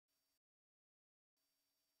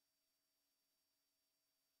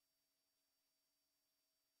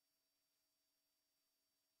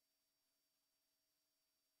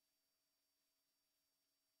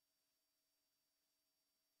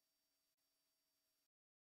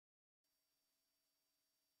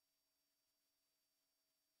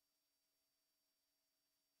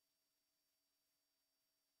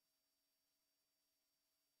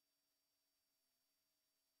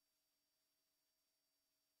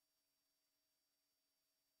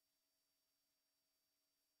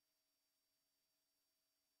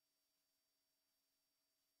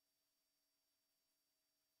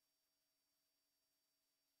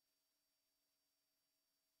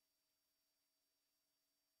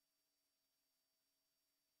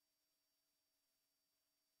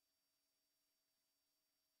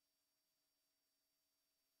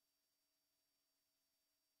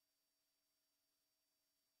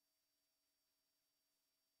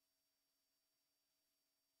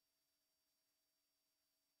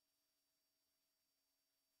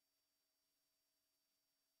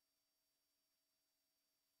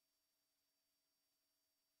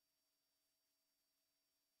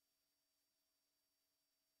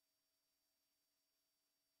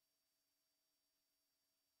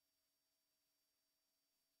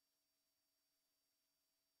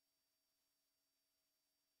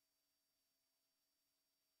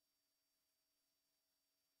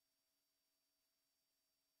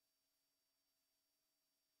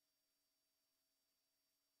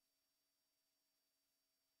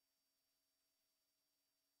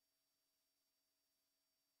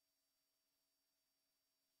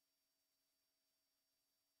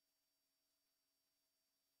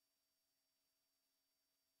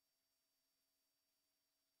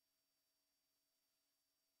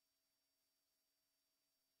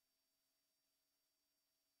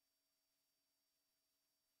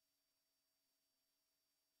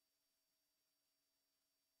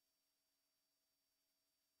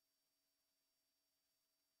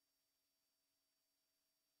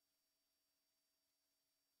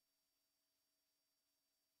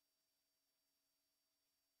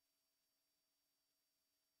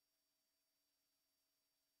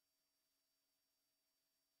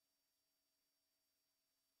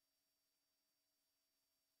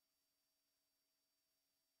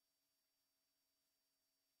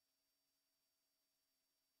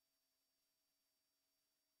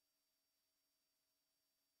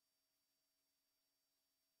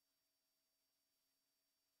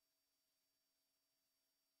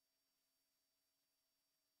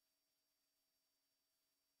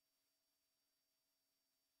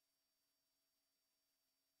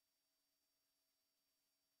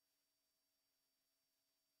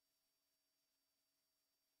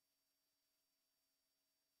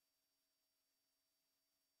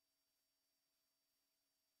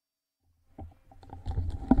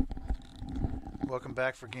Welcome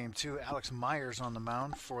back for game two. Alex Myers on the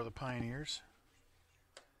mound for the Pioneers.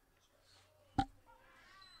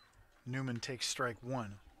 Newman takes strike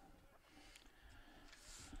one.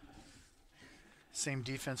 Same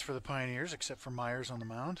defense for the Pioneers except for Myers on the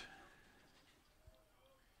mound.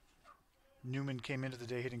 Newman came into the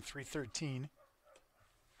day hitting .313.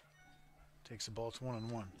 Takes the ball. It's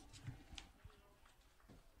 1-1.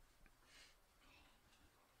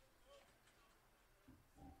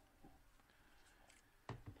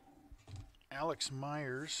 Alex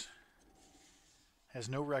Myers has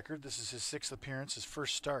no record. This is his sixth appearance, his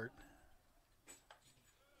first start.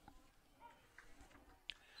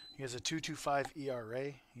 He has a 2.25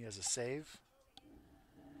 ERA. He has a save.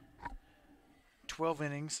 12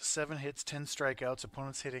 innings, 7 hits, 10 strikeouts.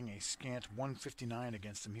 Opponents hitting a scant 159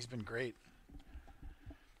 against him. He's been great.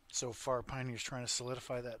 So far, Pioneers trying to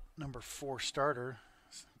solidify that number 4 starter.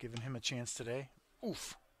 Giving him a chance today.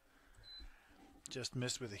 Oof. Just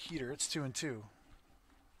missed with a heater. It's 2-2.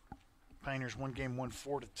 Pioneers won game 1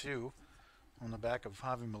 4-2 on the back of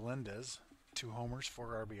Javi Melendez. 2 homers,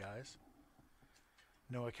 4 RBIs.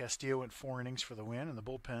 Noah Castillo went 4 innings for the win, and the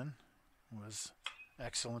bullpen was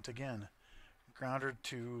excellent again. Grounder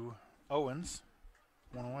to Owens,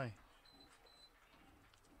 1 away.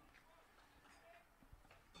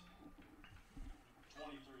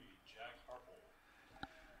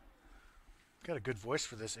 Got a good voice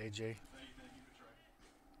for this, AJ.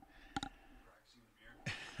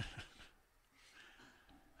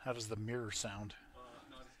 How does the mirror sound?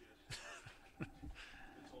 Not as good.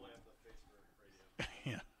 Until I have the face for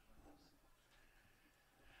radio. Yeah.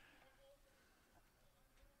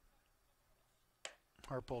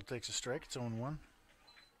 Harpole takes a strike. It's 0-1.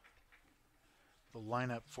 The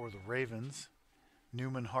lineup for the Ravens: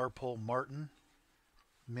 Newman, Harpole, Martin,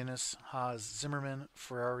 Minnis, Haas, Zimmerman,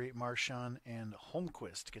 Ferrari, Marchand, and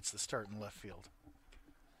Holmquist gets the start in left field.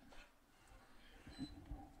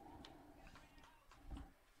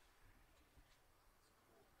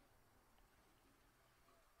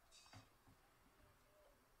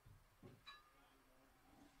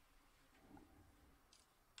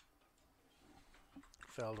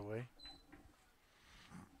 Fouled away.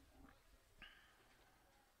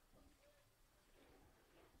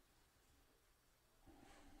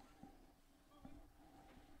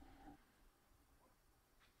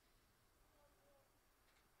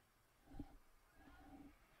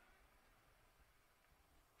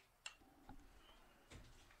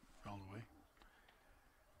 Fouled away.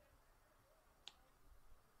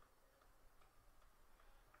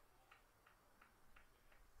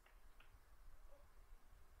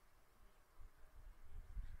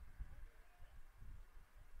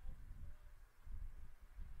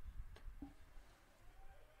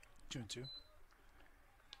 Two and two.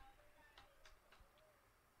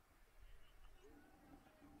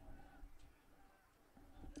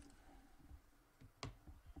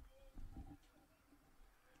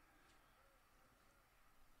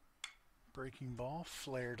 Breaking ball,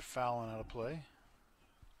 flared foul and out of play.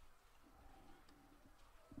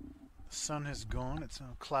 The sun has gone. It's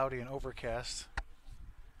now cloudy and overcast.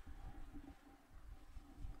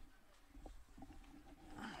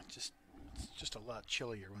 It's just a lot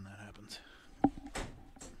chillier when that happens.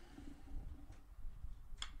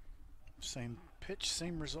 Same pitch,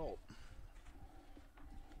 same result.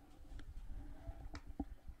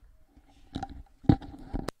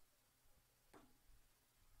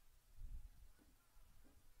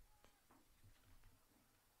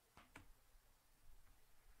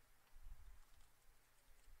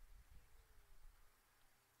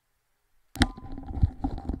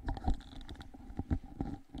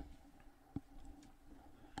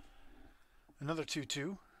 Another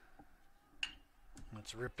 2-2.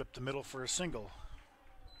 That's ripped up the middle for a single.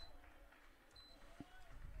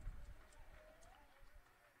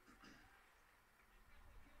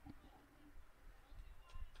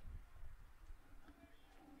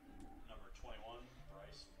 Number 21,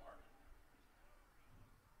 Bryce Martin.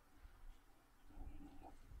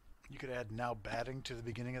 You could add "now batting" to the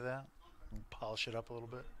beginning of that and polish it up a little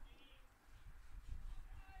bit.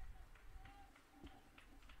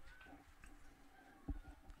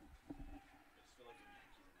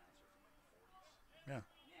 Yeah.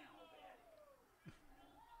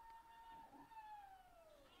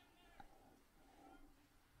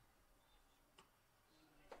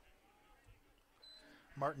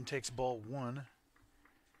 Martin takes ball 1.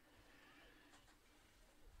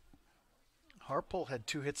 Harpole had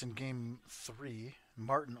 2 hits in game 3.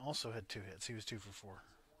 Martin also had 2 hits. He was 2 for 4.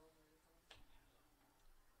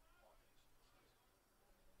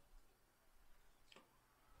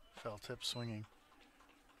 Foul tip, swinging.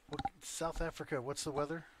 What, South Africa, what's the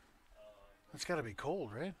weather? It's got to be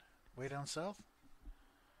cold, right? Way down south?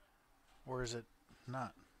 Or is it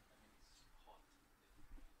not?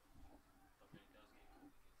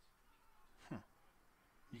 Huh.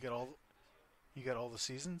 You got all you got all the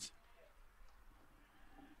seasons?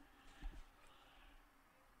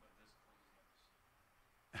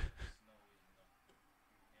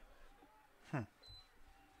 Hmm.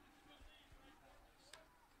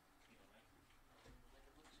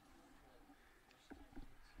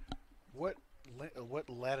 What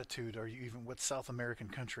latitude are you even? What South American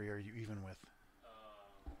country are you even with?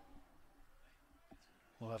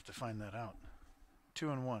 We'll have to find that out.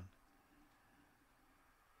 2-1.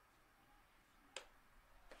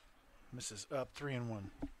 Misses up 3-1.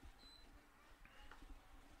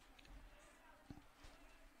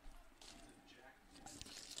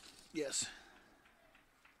 Yes.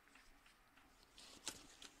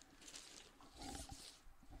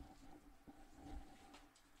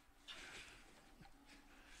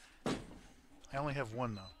 I only have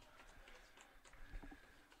one though.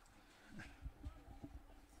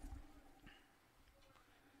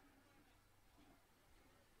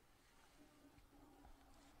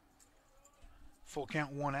 Full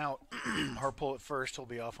count, one out. Harpole at first. He'll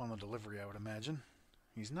be off on the delivery, I would imagine.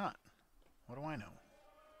 He's not. What do I know?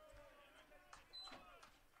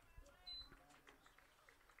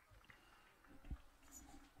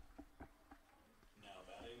 Now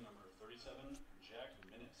batting number 37, Jack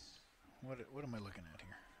Minnis. What am I looking at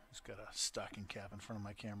here? He's got a stocking cap in front of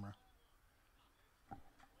my camera.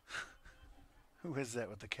 Who is that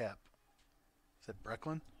with the cap? Is that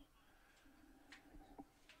Brecklin?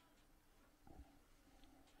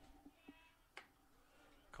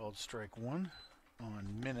 Called strike one on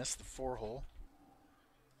Minnis, the 4-hole.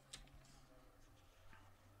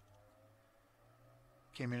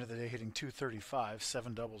 Came into the day hitting .235,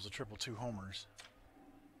 7 doubles, a triple, 2 homers.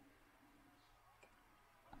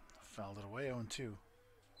 Fouled it away, 0-2.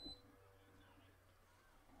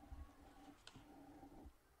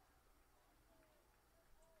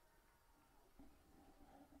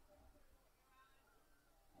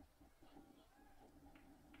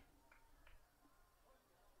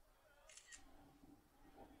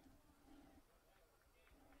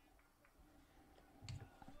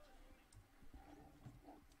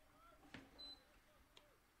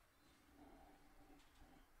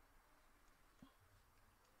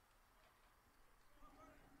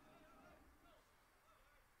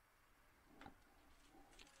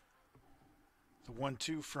 The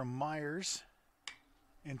 1-2 from Myers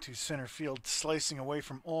into center field, slicing away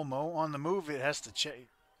from Olmo. On the move, it has to check.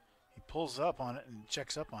 He pulls up on it and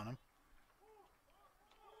checks up on him.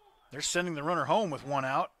 They're sending the runner home with one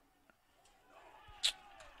out.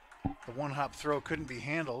 The one-hop throw couldn't be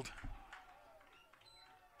handled.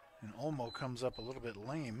 And Olmo comes up a little bit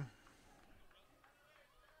lame.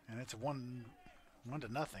 And it's 1-0.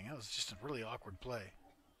 That was just a really awkward play.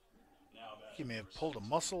 He may have pulled a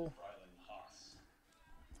muscle.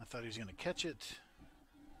 I thought he was going to catch it.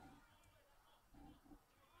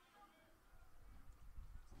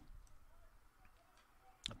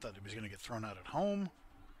 I thought he was going to get thrown out at home.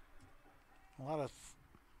 A lot of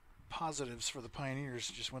positives for the Pioneers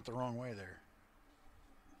just went the wrong way there.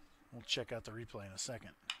 We'll check out the replay in a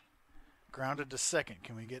second. Grounded to second.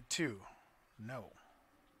 Can we get two? No.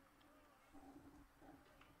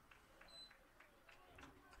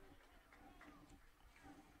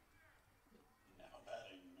 Now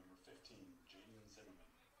batting number 15, Jaden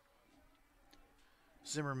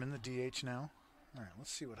Zimmerman. Zimmerman, the DH now. All right,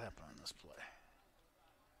 let's see what happened on this play.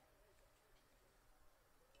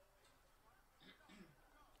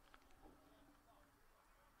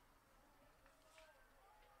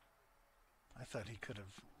 I thought he could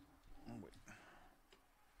have. Oh, wait.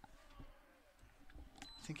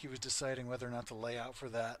 I think he was deciding whether or not to lay out for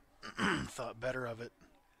that. Thought better of it.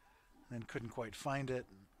 Then couldn't quite find it.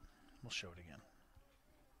 We'll show it again.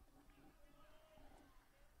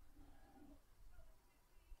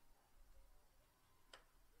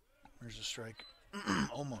 There's a strike.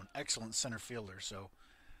 Olmo, an excellent center fielder, so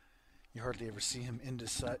you hardly ever see him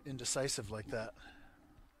indecisive like that.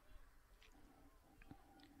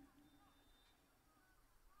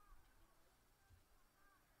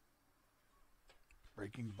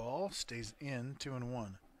 Breaking ball, stays in,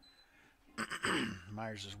 2-1.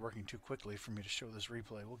 Myers is working too quickly for me to show this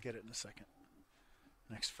replay. We'll get it in a second.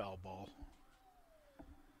 Next foul ball.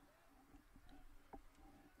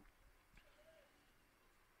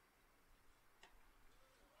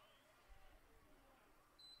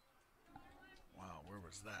 Wow, where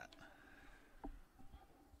was that?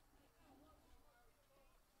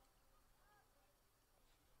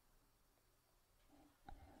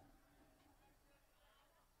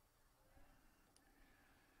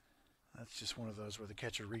 It's just one of those where the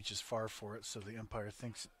catcher reaches far for it, so the umpire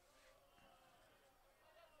thinks.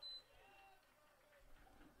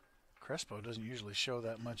 Crespo doesn't usually show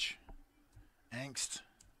that much angst.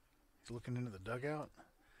 He's looking into the dugout.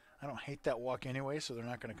 I don't hate that walk anyway, so they're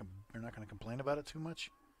not going to complain about it too much.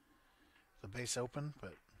 The base open,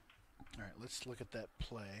 but all right, let's look at that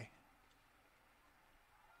play.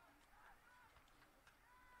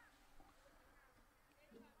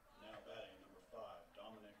 Now batting number 5,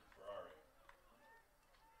 Dominic Ferrari.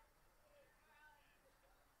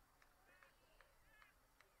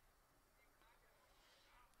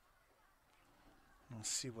 Let's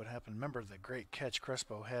see what happened. Remember the great catch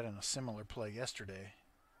Crespo had in a similar play yesterday.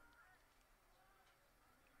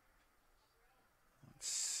 Let's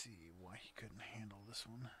see why he couldn't handle this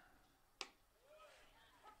one.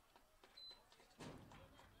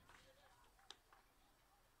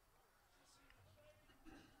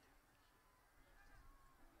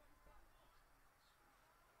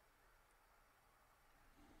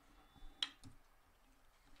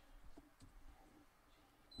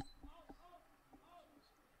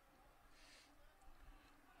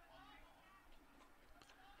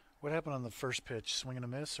 What happened on the first pitch? Swing and a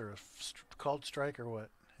miss or a called strike or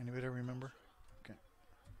what? Anybody remember? Okay.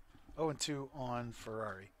 0-2 on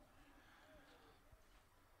Ferrari.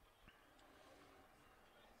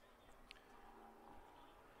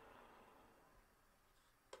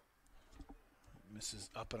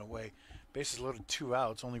 Misses up and away. Bases loaded, 2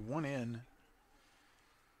 outs, only 1 in.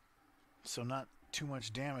 So not too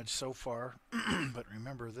much damage so far. But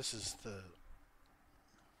remember, this is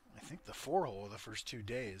I think the 4-hole of the first 2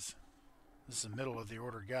 days. This is the middle of the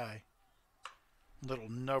order guy. Little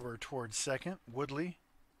nubber towards second. Woodley.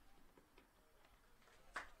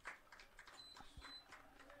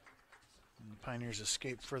 And the Pioneers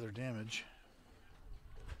escape further damage.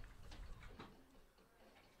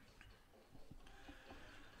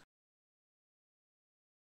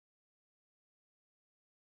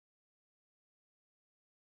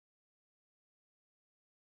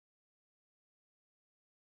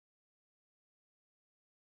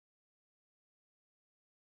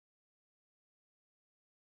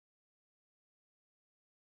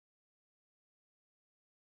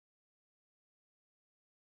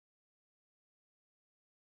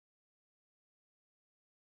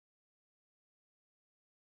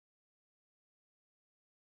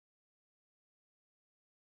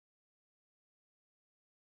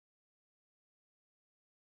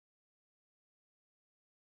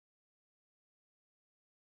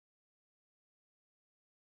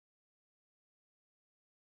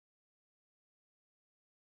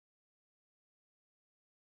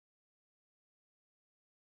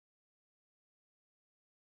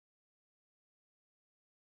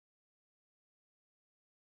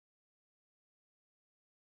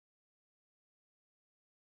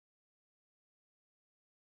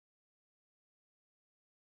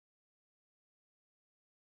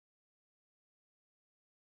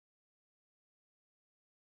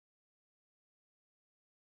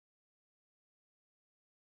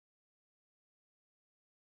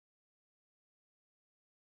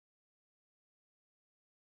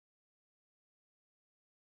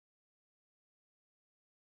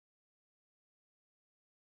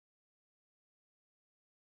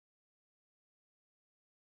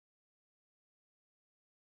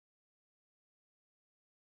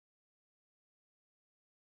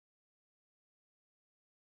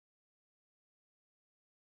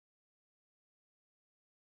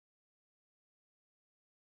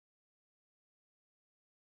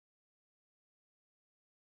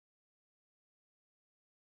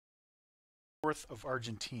 North of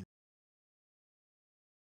Argentina.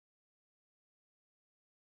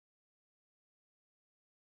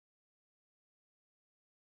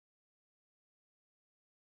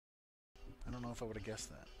 I don't know if I would have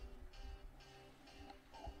guessed that.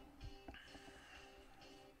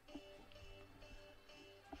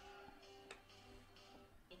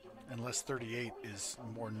 Unless 38 is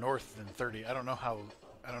more north than 30. I don't know.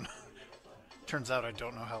 Turns out I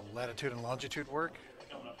don't know how latitude and longitude work.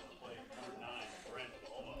 Coming up to the plate, number 9, Brent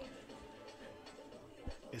Loma.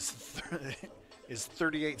 Is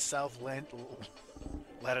 38 south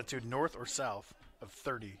latitude north or south of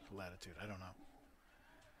 30 latitude? I don't know.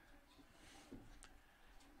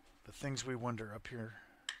 The things we wonder up here.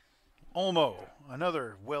 Olmo,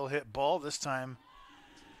 another well-hit ball, this time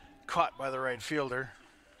caught by the right fielder.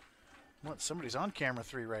 What? Somebody's on camera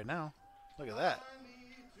 3 right now. Look at that.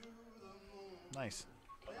 Nice.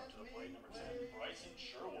 Coming up to the plate, number 10, Bryson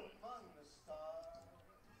Sherwood.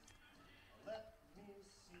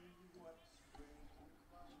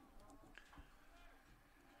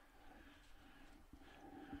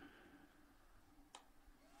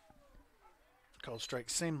 Called strike.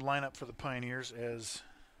 Same lineup for the Pioneers as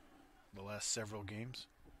the last several games.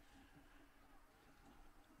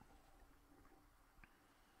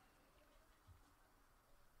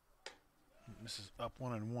 This is up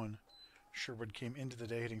 1-1. Sherwood came into the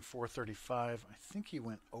day hitting .435. I think he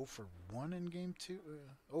went 0 for 1 in game 2.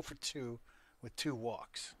 0 for 2 with 2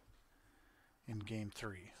 walks in game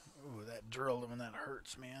 3. Ooh, that drilled him and that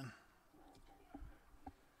hurts, man.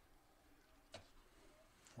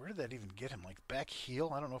 Where did that even get him? Like back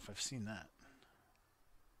heel? I don't know if I've seen that.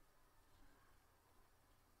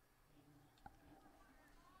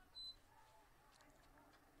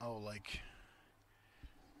 Oh, like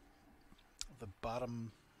the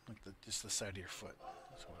bottom, like just the side of your foot.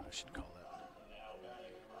 That's what I should call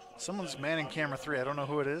that. Someone's manning camera 3. I don't know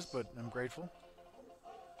who it is, but I'm grateful.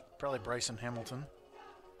 Probably Bryson Hamilton.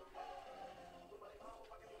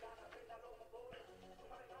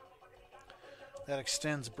 That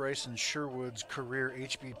extends Bryson Sherwood's career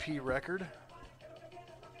HBP record.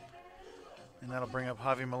 And that'll bring up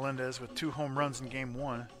Javi Melendez with 2 home runs in game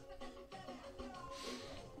 1.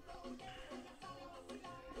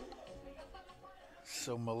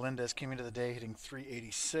 So Melendez came into the day hitting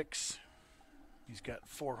 .386. He's got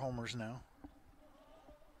 4 homers now.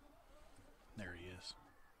 There he is.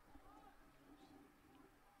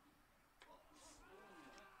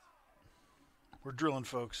 We're drilling,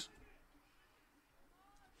 folks.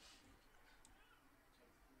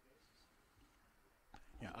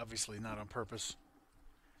 Yeah, obviously not on purpose.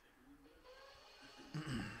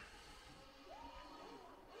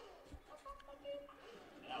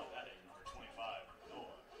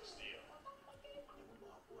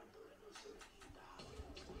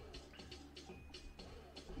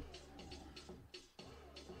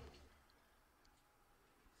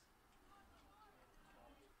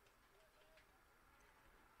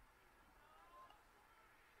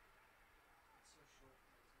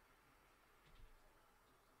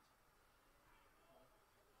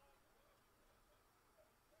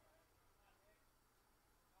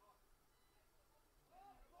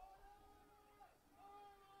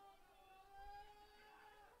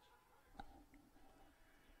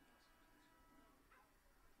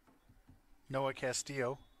 Noah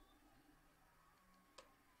Castillo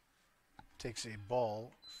takes a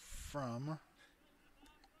ball from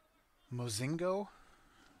Mozingo.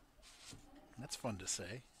 That's fun to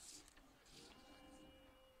say.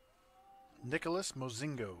 Nicholas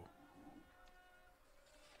Mozingo.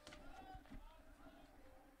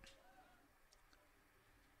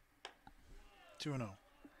 Two 2-0.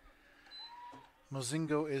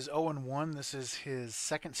 Mozingo is 0-1. This is his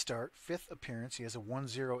second start, 5th appearance. He has a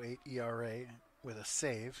 1.08 ERA with a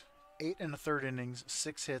save. 8 1/3 innings,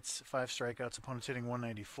 6 hits, 5 strikeouts. Opponents hitting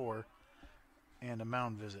 .194, and a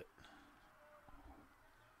mound visit.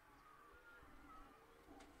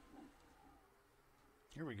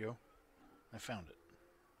 Here we go. I found it.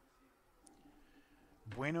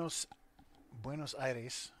 Buenos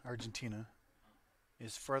Aires, Argentina,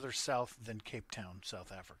 is further south than Cape Town,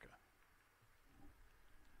 South Africa.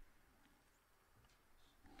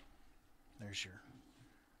 There's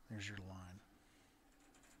your line.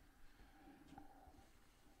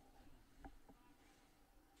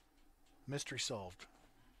 Mystery solved.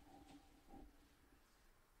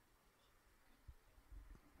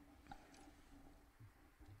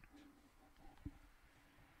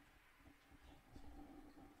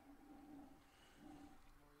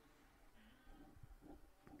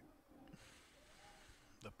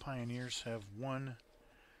 The Pioneers have won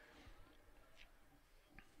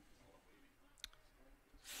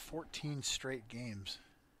 14 straight games.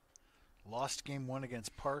 Lost game 1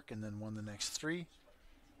 against Park and then won the next 3.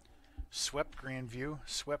 Swept Grandview,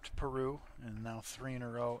 swept Peru, and now 3 in a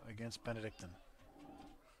row against Benedictine.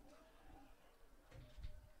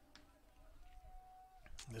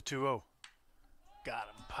 The 2-0. Got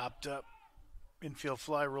him. Popped up. Infield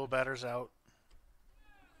fly, roll batters out.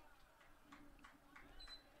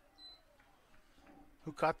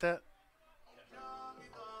 Who caught that?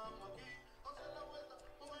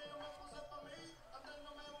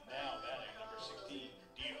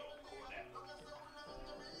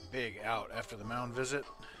 Big out after the mound visit.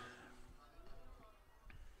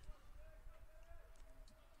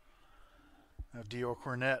 Now Dior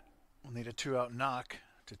Cornett will need a 2-out knock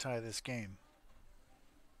to tie this game.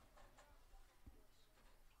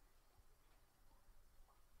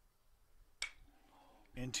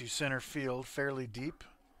 Into center field, fairly deep.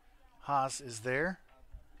 Haas is there.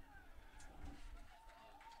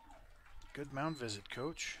 Good mound visit,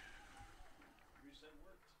 coach.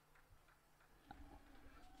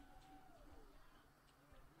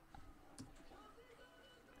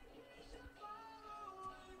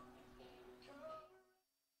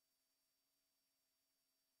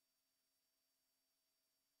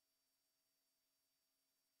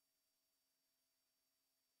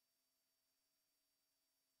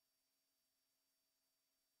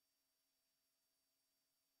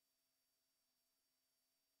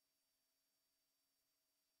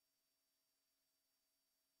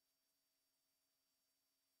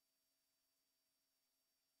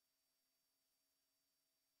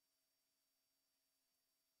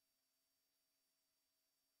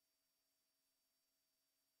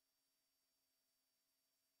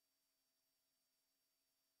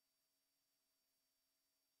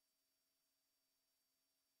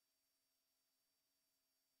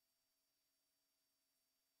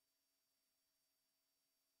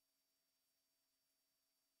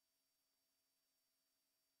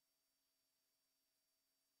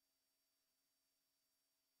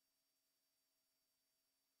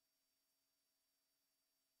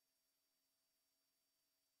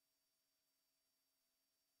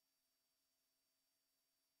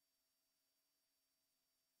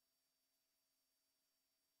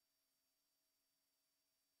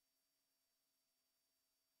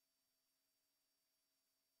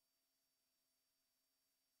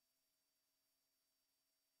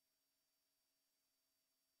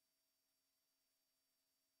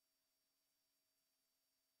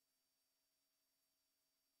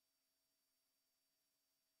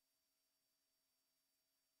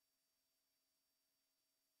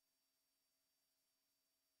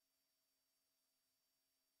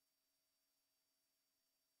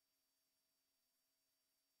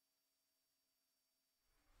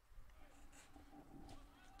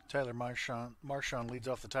 Tyler Marchand leads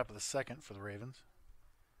off the top of the second for the Ravens.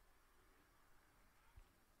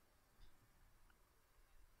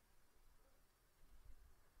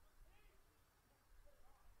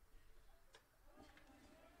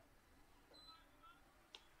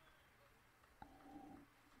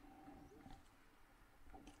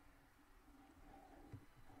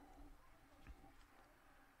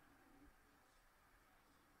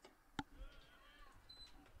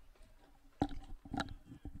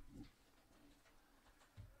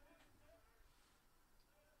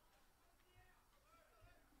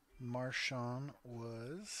 Marchand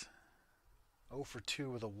was 0 for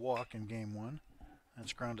 2 with a walk in game one.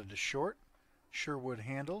 That's grounded to short. Sherwood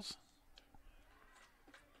handles.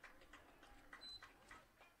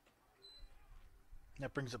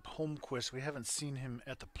 That brings up Holmquist. We haven't seen him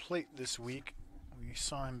at the plate this week. We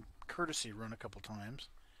saw him courtesy run a couple times.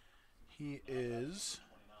 He is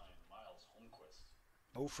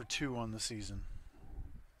 0 for 2 on the season.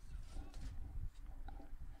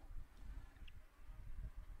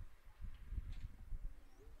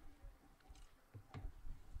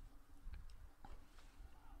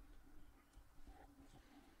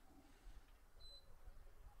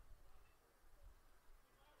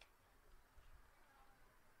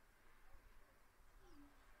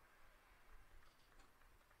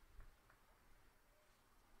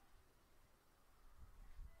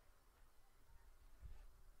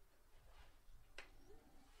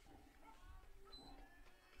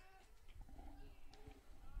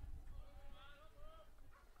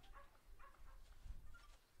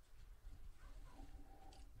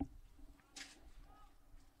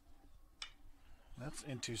 That's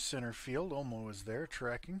into center field. Olmo is there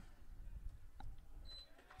tracking.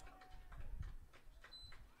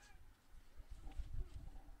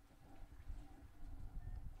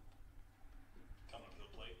 Coming up to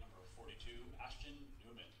the plate, number 42, Ashton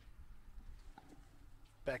Newman.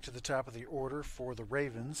 Back to the top of the order for the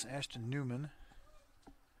Ravens, Ashton Newman.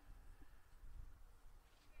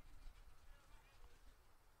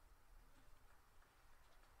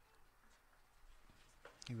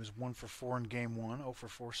 He was 1 for 4 in game one, 0 for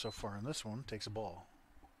 4 so far in this one. Takes a ball.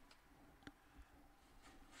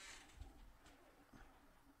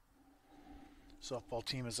 Softball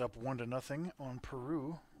team is up 1-0 on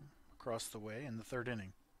Peru across the way in the third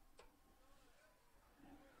inning.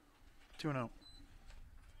 2-0.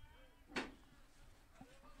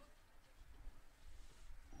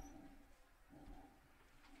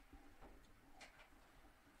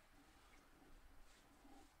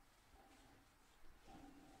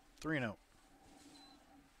 Three and out.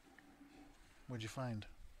 What'd you find?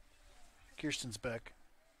 Kirsten's back.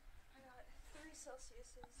 I got 3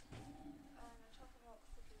 Celsiuses. I talked about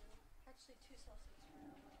the beer. Actually, 2 Celsius for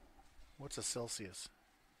now. What's a Celsius?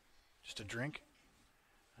 Just a drink?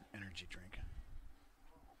 An energy drink.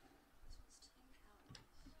 This one's 10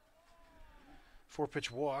 calories.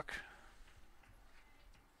 4-pitch walk.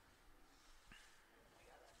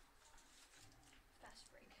 Fast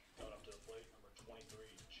break. Coming up to the plate, number 23,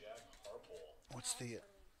 Jack Harpole.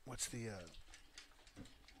 What's the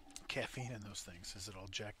caffeine in those things? Is it all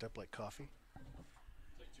jacked up like coffee?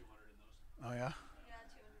 It's like 200 in those. Oh yeah? Yeah,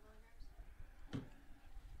 200 milligrams.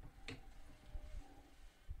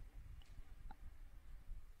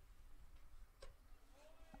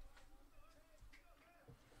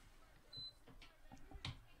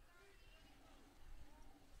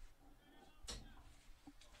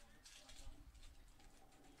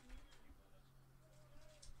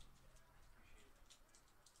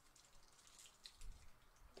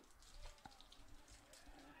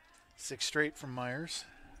 6 straight from Myers.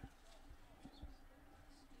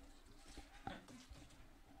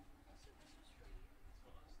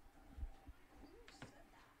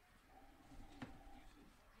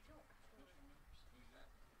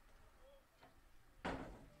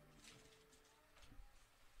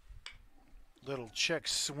 Little check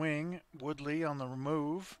swing. Woodley on the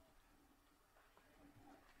move.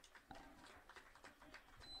 I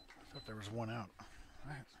thought there was one out.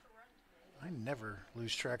 I never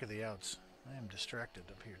lose track of the outs. I am distracted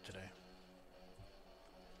up here today.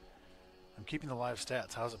 I'm keeping the live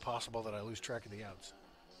stats. How is it possible that I lose track of the outs?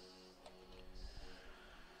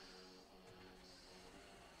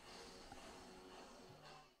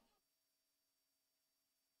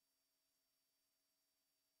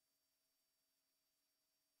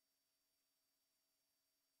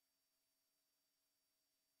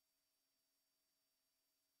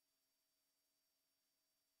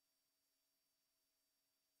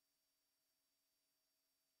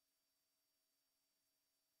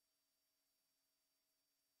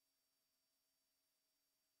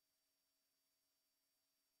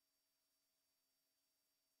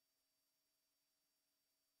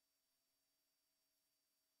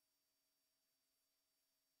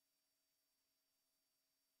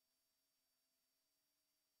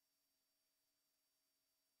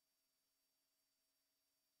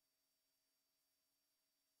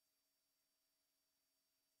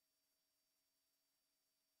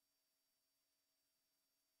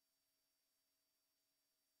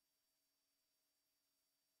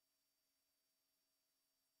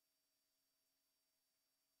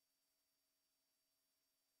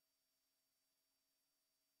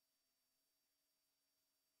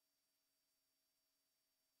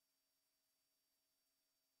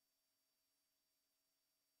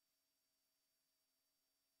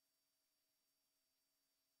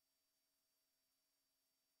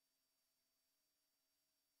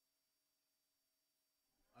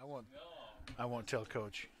 I won't. I won't tell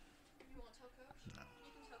Coach. You won't tell Coach? No.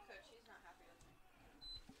 You can tell Coach. He's not happy with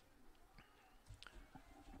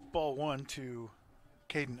me. Ball 1 to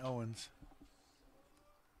Caden Owens.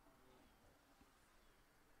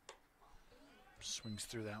 Swings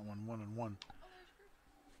through that one, 1-1. Oh, there's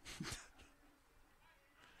Chris.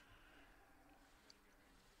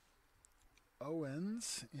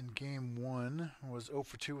 Owens in game 1 was 0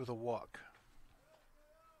 for 2 with a walk.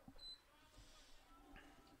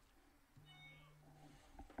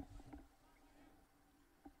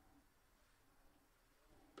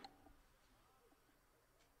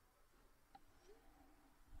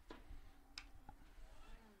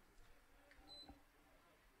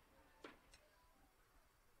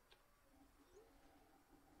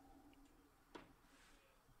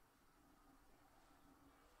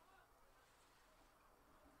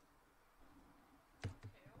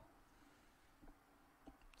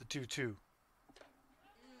 The 2-2. Alright.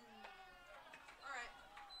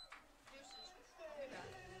 Deuces.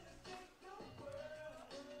 Too bad.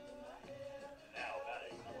 Now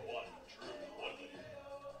batting number 1, Drew Woodley.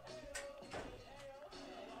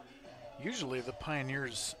 Usually the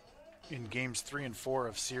Pioneers in games 3 and 4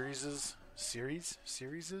 of series,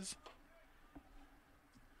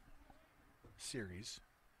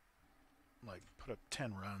 like put up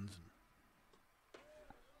 10 runs and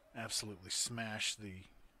absolutely smash the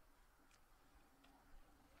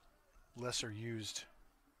lesser used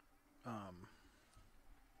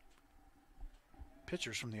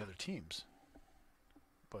pitchers from the other teams,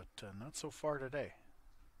 but not so far today.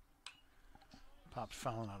 Popped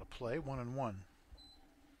fouling out of play, 1-1.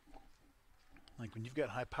 Like when you've got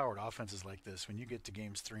high-powered offenses like this, when you get to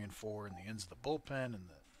games 3 and 4 and the ends of the bullpen and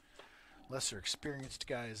the lesser experienced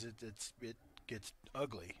guys, it gets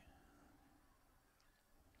ugly.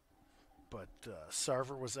 But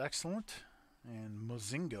Sarver was excellent, and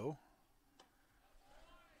Mozingo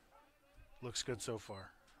looks good so far.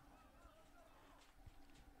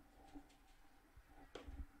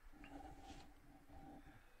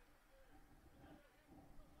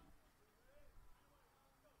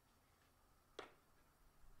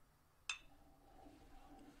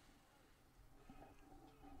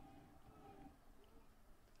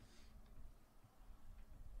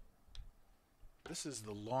 This is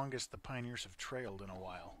the longest the Pioneers have trailed in a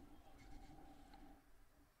while.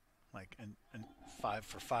 Like, and 5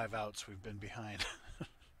 for 5 outs, we've been behind.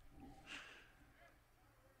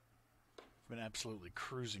 Been absolutely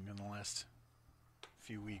cruising in the last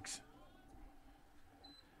few weeks.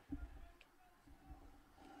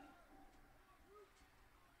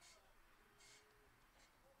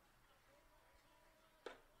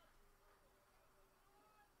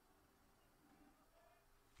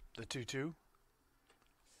 The 2-2.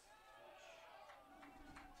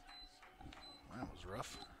 That was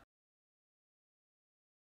rough.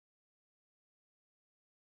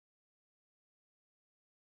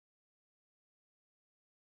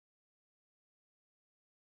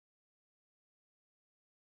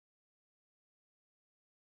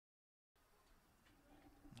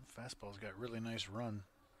 The fastball's got really nice run.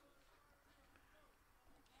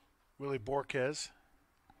 Willie Borquez.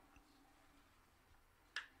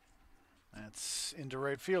 That's into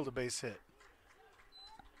right field, a base hit.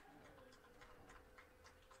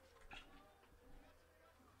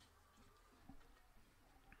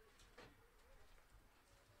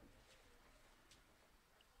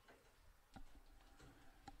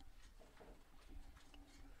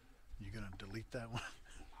 You gonna delete that one?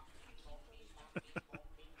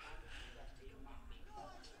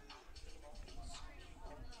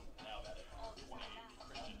 Now batting number 20,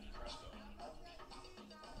 Christian Crespo.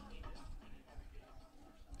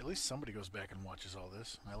 At least somebody goes back and watches all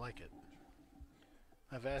this. I like it.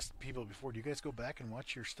 I've asked people before, do you guys go back and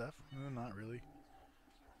watch your stuff? Not really.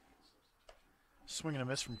 Swing and a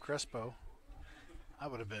miss from Crespo. I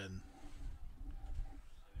would have been.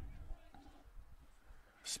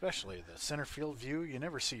 Especially the center field view. You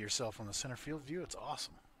never see yourself on the center field view. It's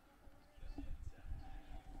awesome.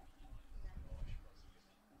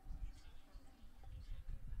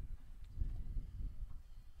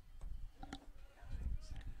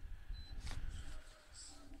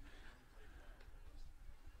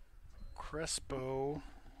 Crespo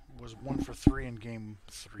was 1 for 3 in game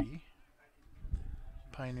 3.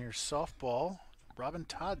 Pioneers softball. Robin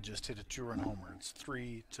Todd just hit a 2-run homer. It's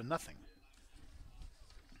 3-0.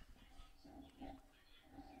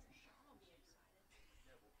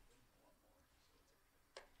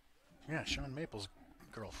 Yeah, Sean Maple's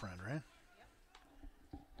girlfriend, right?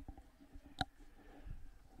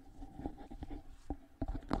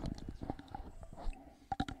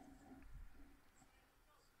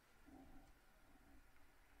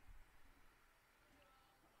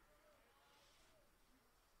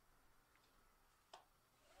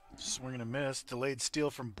 Swing and a miss. Delayed steal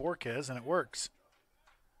from Borquez, and it works.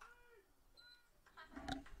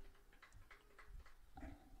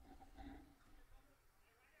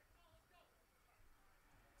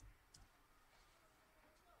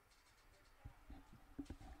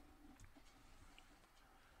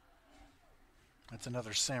 That's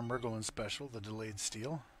another Sam Riggleman special, the delayed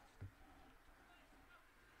steal.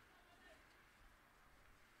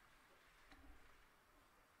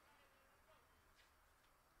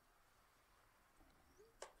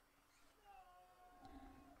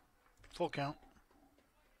 Full count.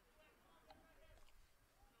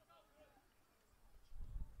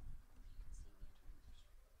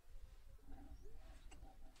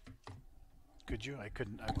 Could you? I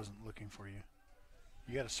couldn't. I wasn't looking for you.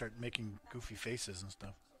 You got to start making goofy faces and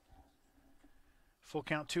stuff. Full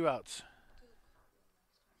count, 2 outs.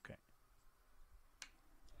 Okay.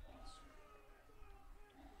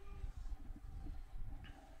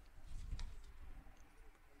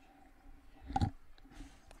 I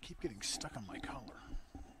keep getting stuck on my collar.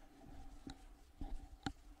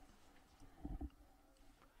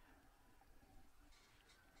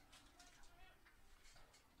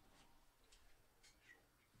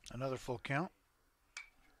 Another full count.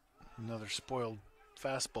 Another spoiled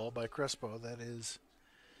fastball by Crespo. That is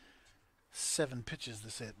 7 pitches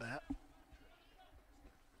this at bat.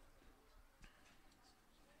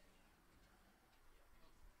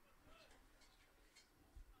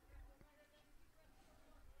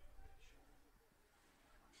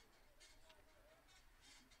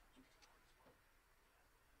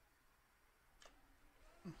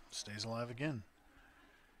 Stays alive again.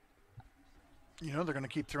 You know they're going to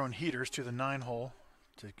keep throwing heaters to the 9 hole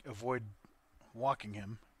to avoid walking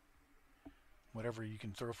him. Whatever you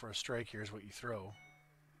can throw for a strike here is what you throw.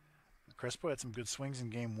 Crespo had some good swings in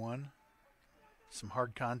game 1. Some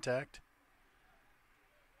hard contact.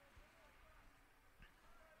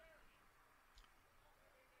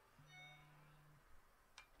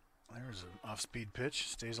 There's an off-speed pitch.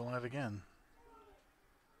 Stays alive again.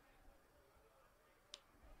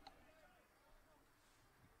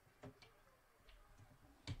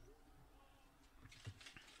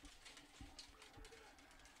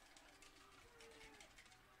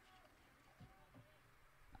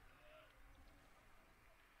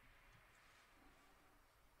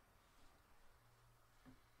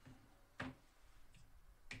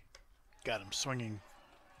 Got him swinging.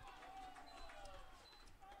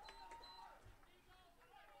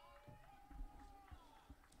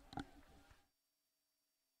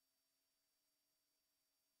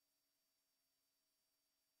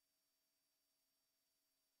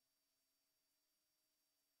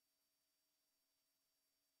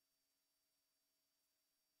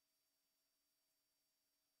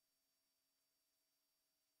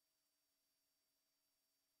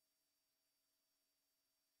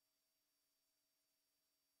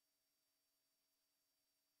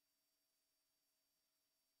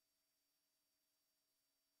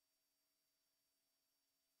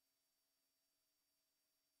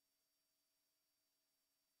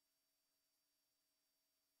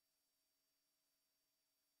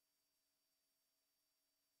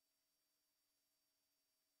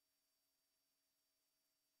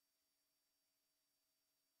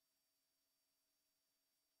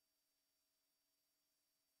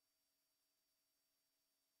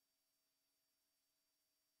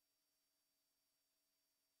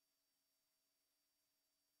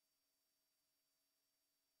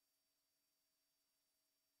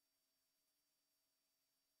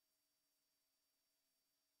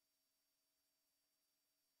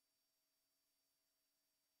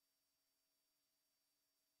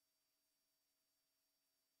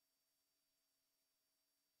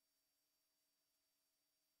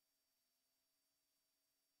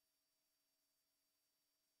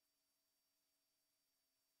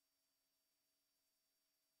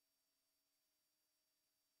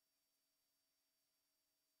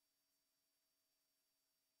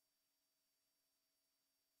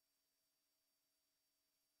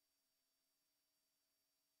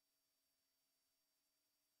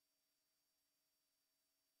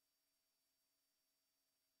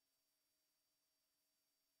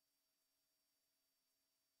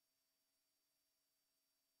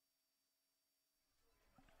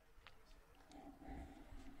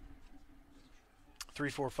 Three,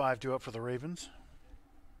 four, five, 2 up for the Ravens.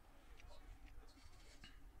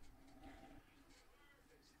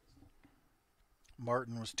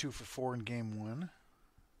 Martin was 2 for 4 in game 1.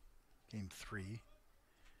 Game 3.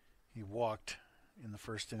 He walked in the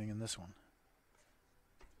first inning in this one.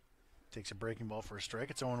 Takes a breaking ball for a strike.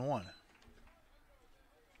 It's 0-1.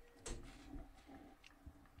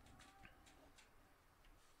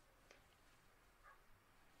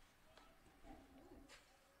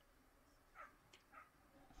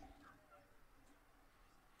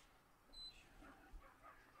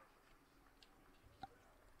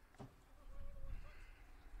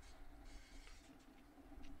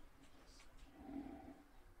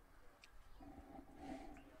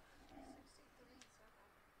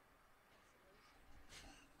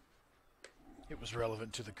 it was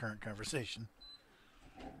relevant to the current conversation.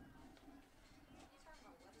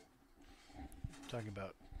 Talking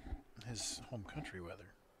about his home country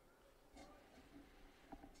weather.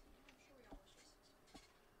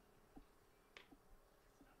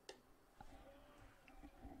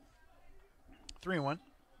 Three and one.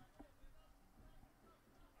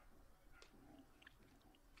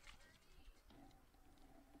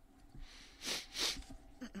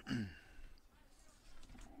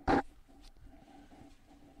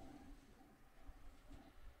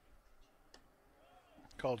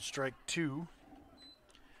 Called strike two.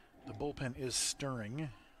 The bullpen is stirring.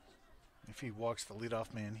 If he walks the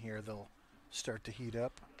leadoff man here, they'll start to heat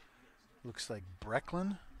up. Looks like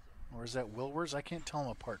Brecklin, or is that Wilwers? I can't tell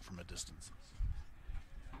them apart from a distance.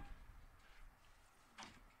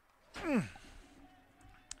 Now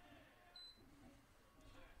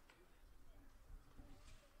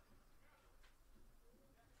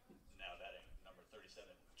batting number 37,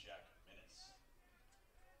 Jack Minnis.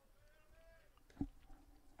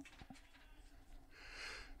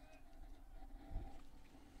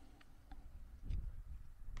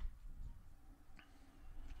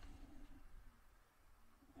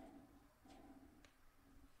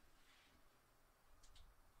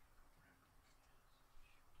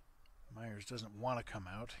 Myers doesn't want to come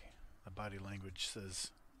out. The body language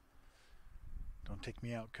says, "Don't take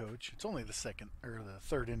me out, coach." It's only the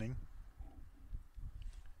third inning.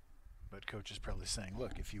 But coach is probably saying,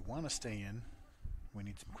 "Look, if you want to stay in, we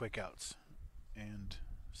need some quick outs." And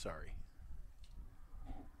sorry.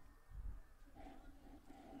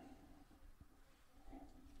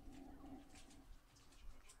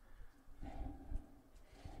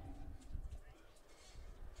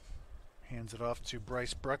 Hands it off to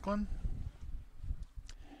Bryce Brecklin.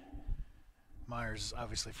 Myers is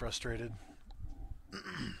obviously frustrated.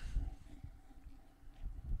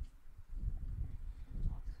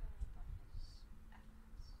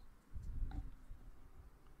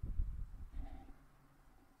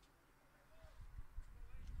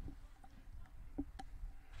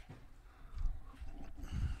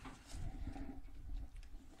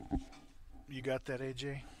 You got that,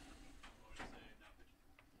 AJ?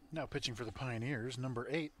 Now pitching for the Pioneers, number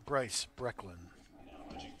 8, Bryce Brecklin. Now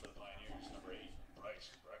pitching for the Pioneers, number 8,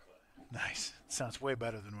 Bryce Brecklin. Nice. Sounds way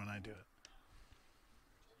better than when I do it.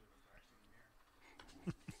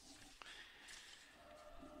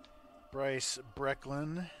 Bryce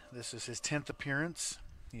Brecklin, this is his 10th appearance.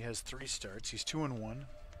 He has 3 starts. He's 2-1,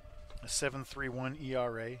 a 7.31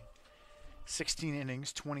 ERA, 16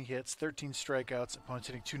 innings, 20 hits, 13 strikeouts. Opponents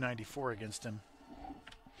hitting .294 against him.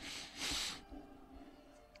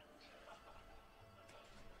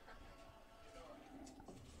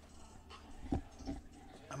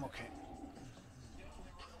 I'm okay.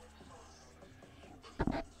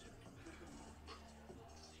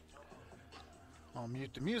 I'll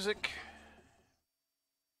mute the music.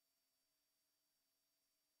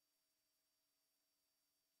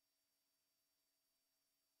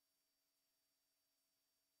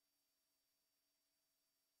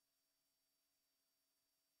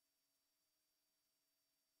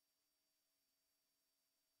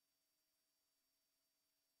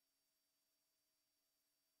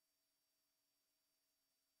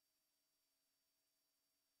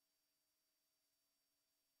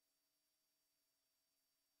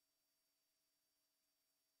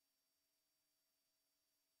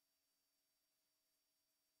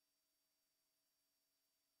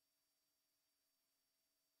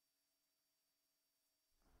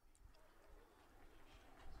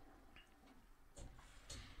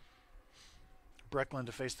 Brecklin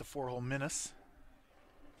to face the 4-hole Minnis.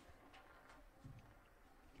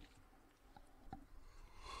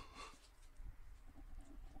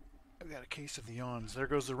 I've got a case of the yawns. There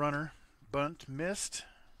goes the runner. Bunt missed.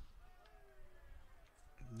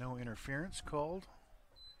 No interference called.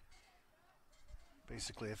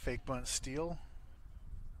 Basically a fake bunt steal.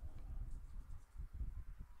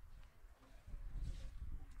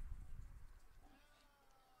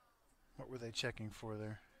 What were they checking for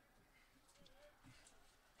there?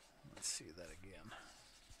 Let's see that again.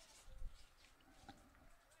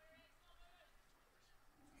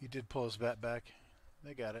 He did pull his bat back.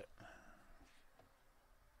 They got it.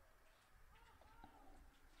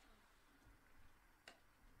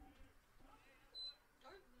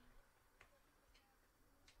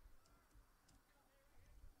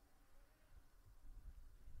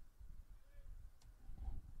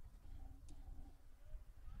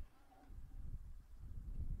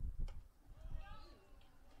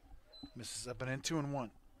 Misses up and in, 2-1.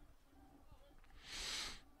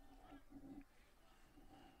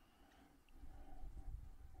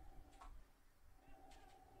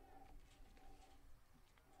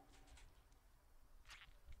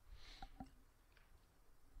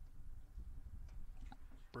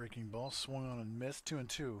 Breaking ball swung on and missed.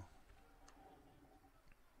 2-2.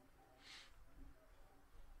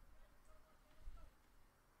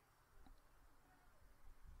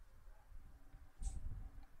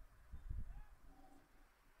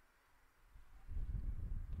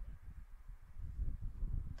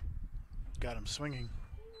 Got him swinging.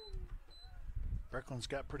 Breckland's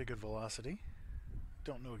got pretty good velocity.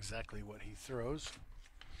 Don't know exactly what he throws.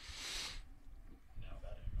 Now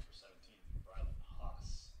batting number 17, Brylan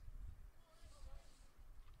Haas.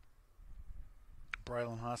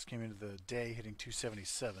 Brylan Haas came into the day hitting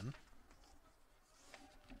 277.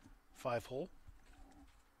 5 hole.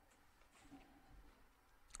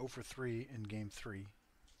 0 for 3 in game 3.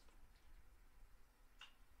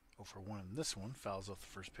 0 for 1 in this one. Fouls off the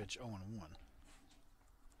first pitch. 0 and 1.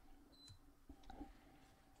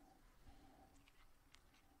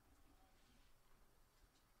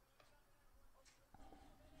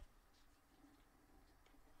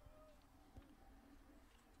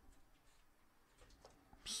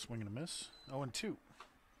 Swing and a miss. 0 and 2.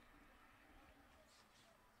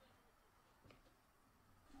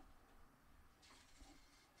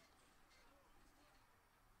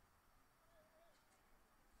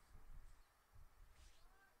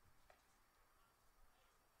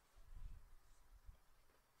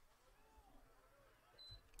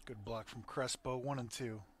 Good block from Crespo. 1 and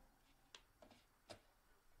 2.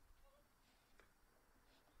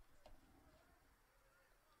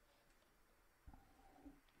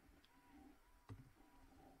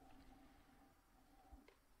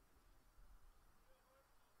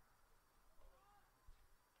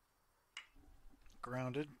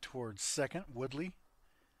 Grounded towards second. Woodley.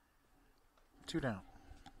 2 down.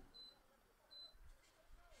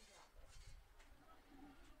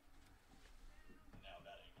 Now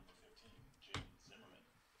batting number 15, Jaden Zimmerman.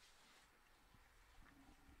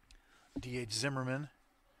 D.H. Zimmerman.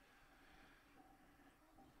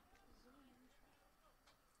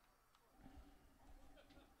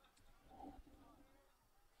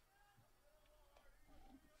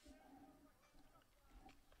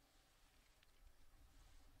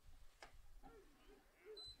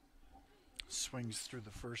 Swings through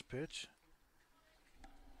the first pitch.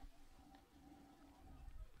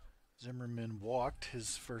 Zimmerman walked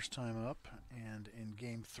his first time up, and in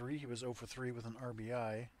game 3 he was 0 for 3 with an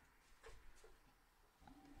RBI.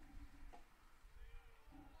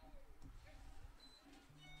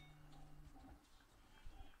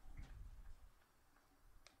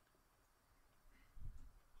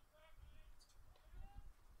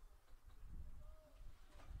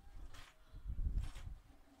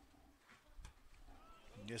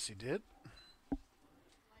 Yes, he did. I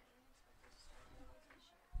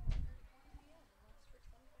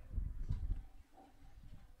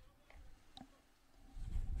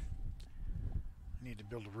need to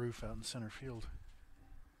build a roof out in center field.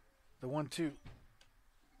 The 1-2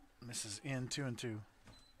 misses in. 2 and 2.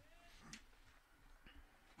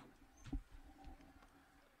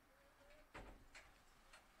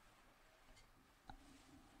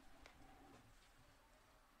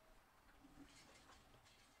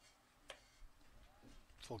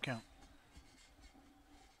 Full count.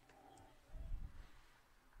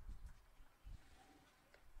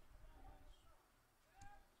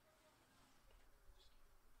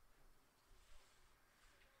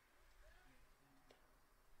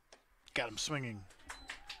 Got him swinging.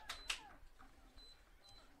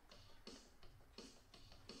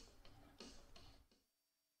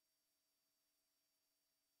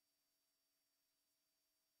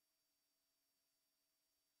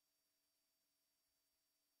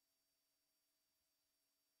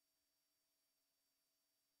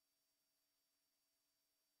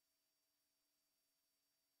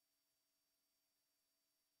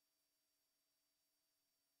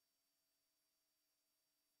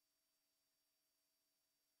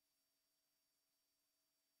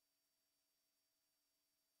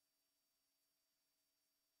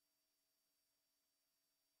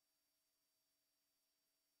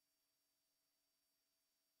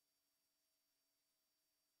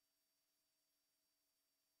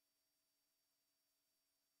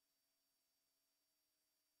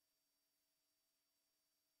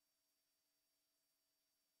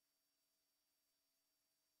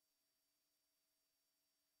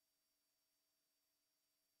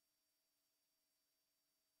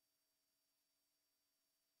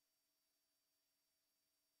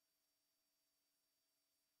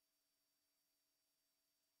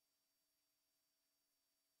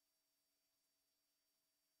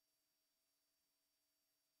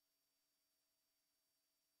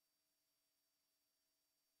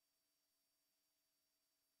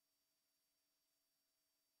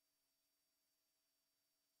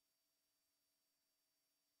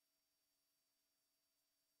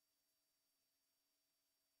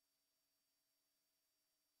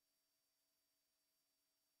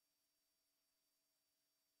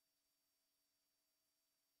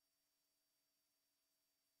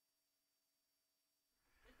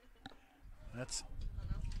 That's I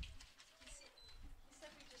know. He said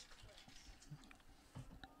we just clicks.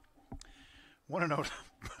 1-0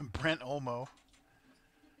 Brent Olmo.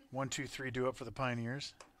 1-2-3 due up for the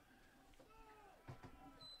Pioneers.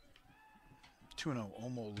 2-0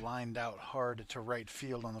 Olmo lined out hard to right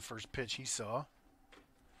field on the first pitch he saw.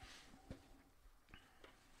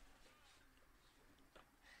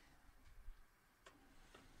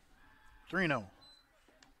 3-0.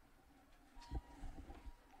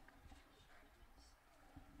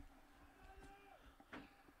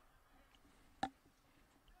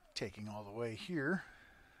 Taking all the way here.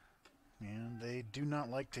 And they do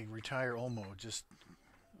not like to retire Olmo. Just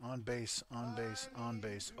on base, on base, on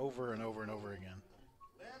base, over and over and over again.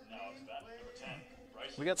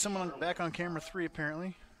 We got someone back on camera 3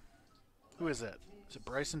 apparently. Who is that? Is it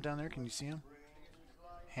Bryson down there? Can you see him?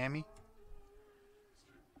 Hammy?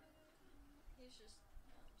 He's just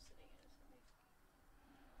sitting in his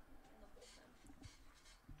in the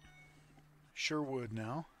bullpen. Sherwood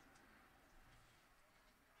now.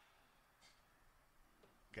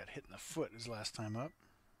 Got hit in the foot his last time up.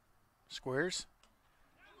 Squares.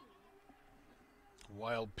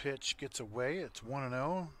 Wild pitch gets away. It's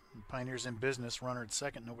 1-0. Pioneers in business. Runner at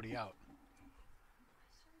second. Nobody out.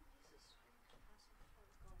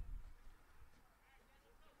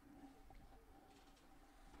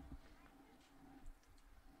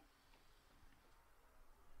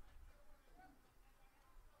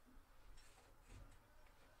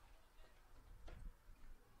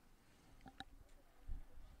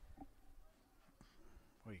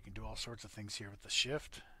 Well, you can do all sorts of things here with the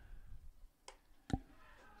shift.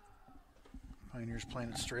 Pioneers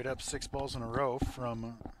playing it straight up, 6 balls in a row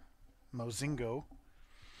from Mozingo.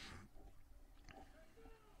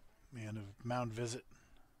 Man of mound visit.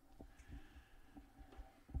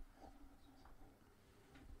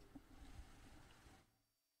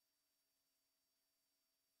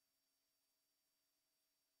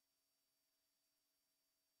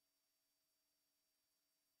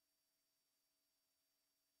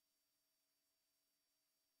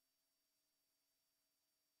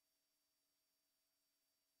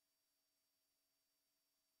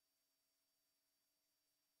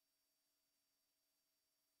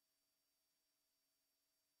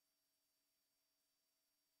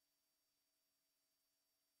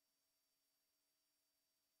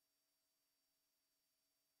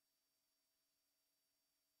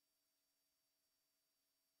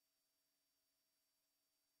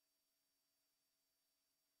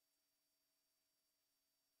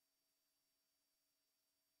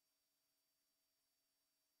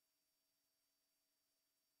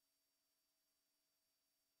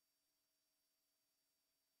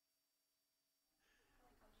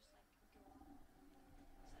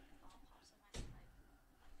 I'll just like go.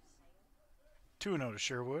 2-0 to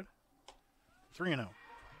Sherwood. 3-0.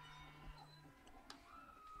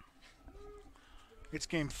 It's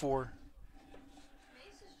game 4. Mace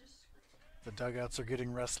is just screwed. The dugouts are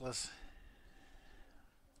getting restless.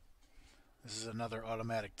 This is another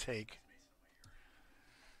automatic take.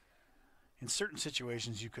 In certain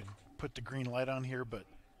situations, you could put the green light on here, but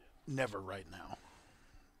never right now.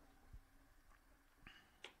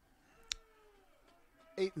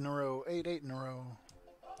 8 in a row, 8 in a row.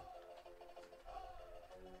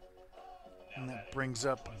 And that brings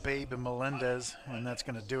up Babe and Melendez, and that's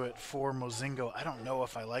going to do it for Mozingo. I don't know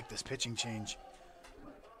if I like this pitching change.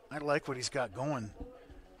 I like what he's got going.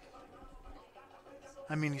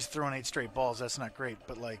 I mean, he's throwing 8 straight balls. That's not great,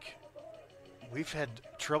 but like, we've had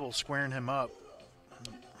trouble squaring him up.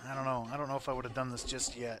 I don't know. I don't know if I would have done this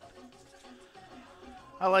just yet.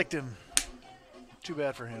 I liked him. Too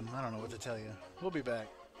bad for him. I don't know what to tell you. We'll be back.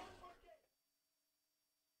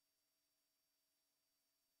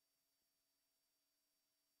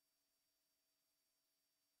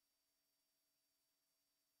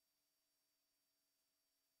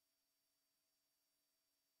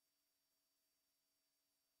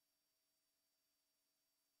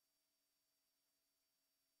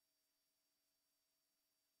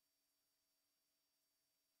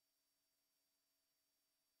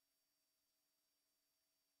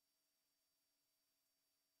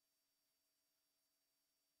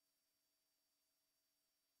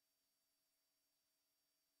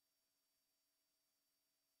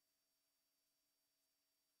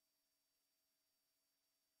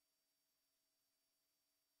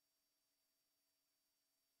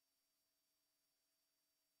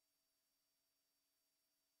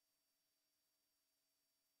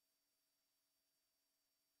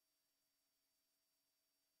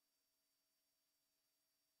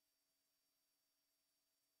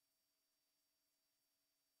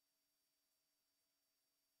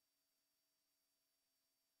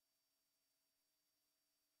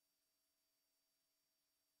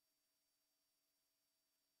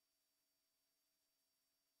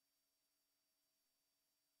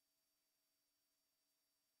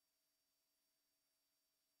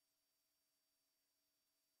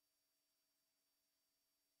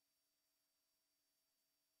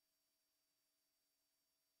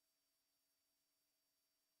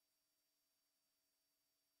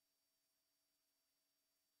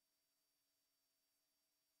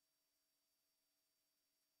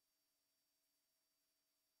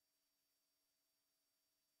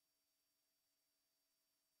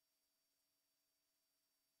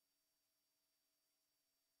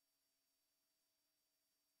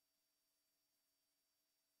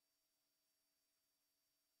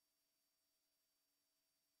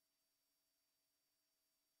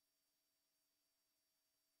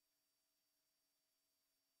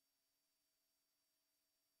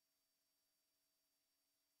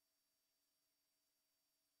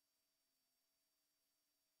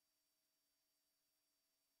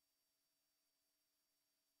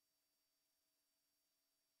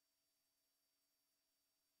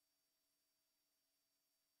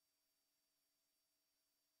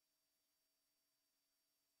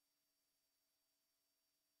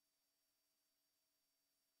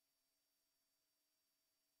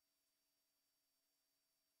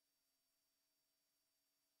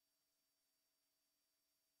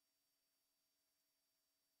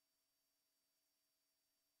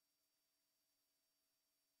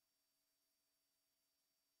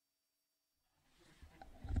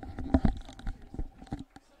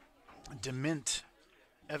 DeMint.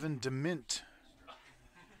 Evan DeMint.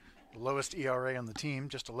 The lowest ERA on the team,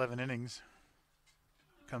 just 11 innings.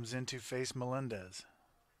 Comes in to face Melendez.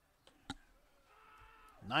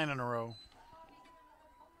 9 in a row.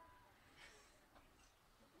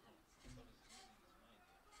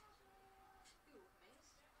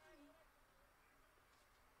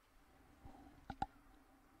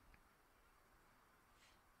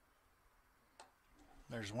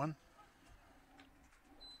 There's one.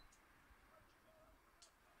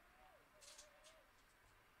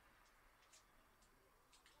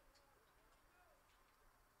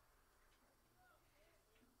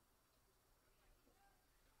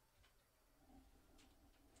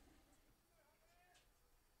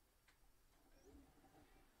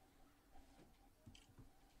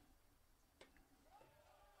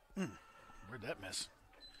 Where'd that miss?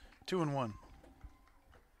 2-1.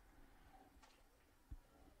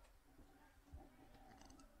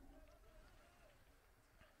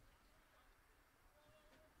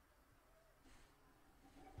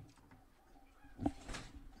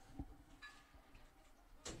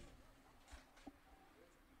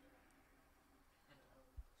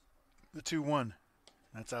 The 2-1.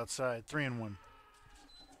 That's outside. 3-1.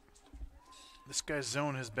 This guy's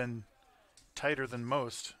zone has been tighter than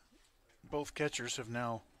most. Both catchers have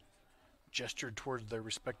now gestured towards their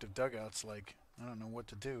respective dugouts like, I don't know what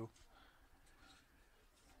to do.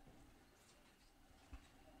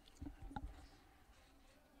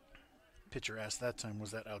 Pitcher asked that time,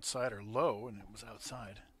 was that outside or low? And it was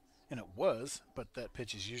outside. And it was, but that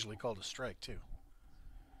pitch is usually called a strike too.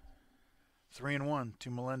 3-1 to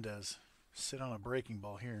Melendez. Sit on a breaking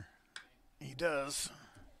ball here. He does.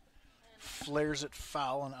 Flares it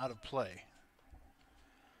foul and out of play.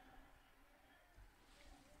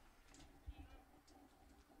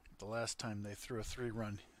 The last time they threw a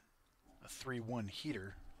 3-1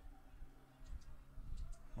 heater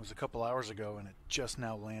was a couple hours ago, and it just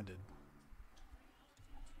now landed.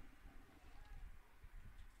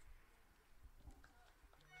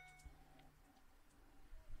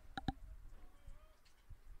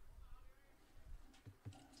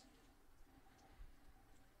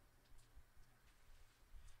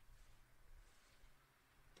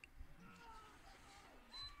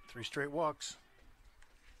 Three straight walks.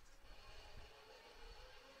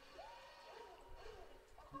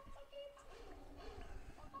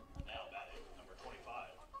 Now batting, number 25,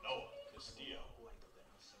 Noah Castillo.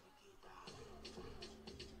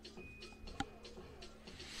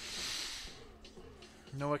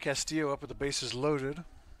 Noah Castillo up with the bases loaded.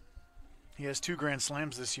 He has 2 grand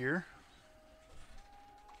slams this year.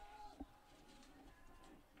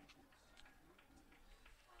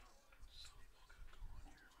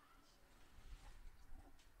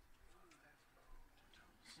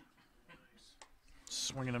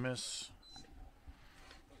 Swing and a miss.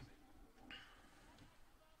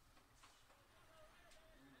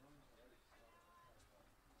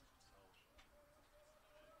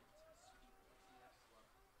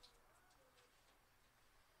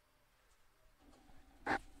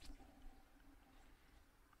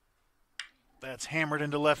 That's hammered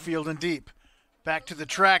into left field and deep. Back to the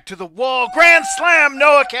track, to the wall. Grand slam,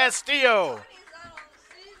 Noah Castillo.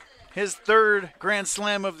 His 3rd grand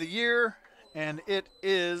slam of the year, and it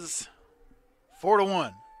is 4-1.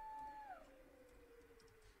 Are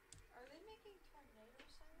they making tornado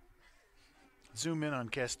sirens? Zoom in on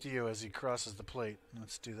Castillo as he crosses the plate.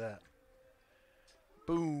 Let's do that.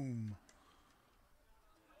 Boom.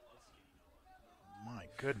 My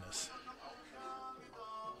goodness.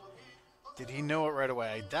 Did he know it right away?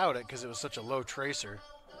 I doubt it because it was such a low tracer.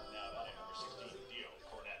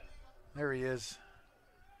 There he is.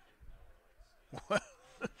 What?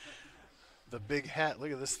 The big hat.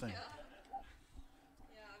 Look at this thing.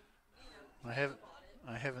 Yeah.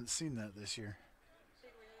 I haven't seen that this year. She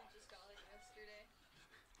really just got it yesterday.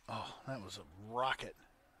 Oh, that was a rocket.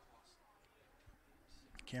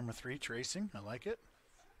 Camera 3 tracing. I like it.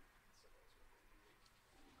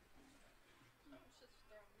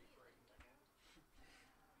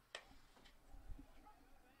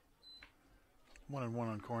 Just throw me in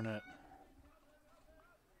 1-1 on Cornet.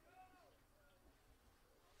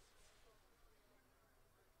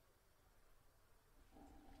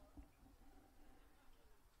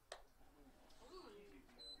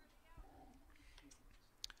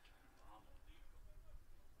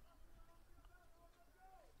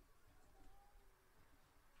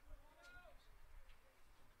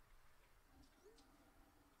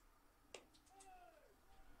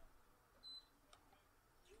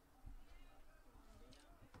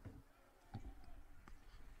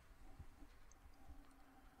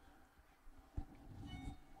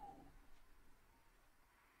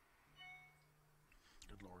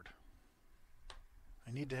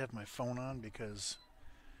 I need to have my phone on because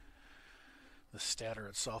the statter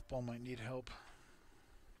at softball might need help.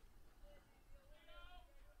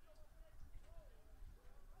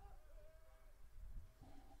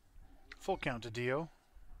 Full count to Dio,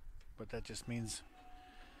 but that just means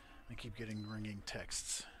I keep getting ringing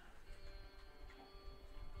texts.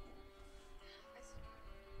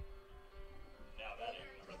 Now batting,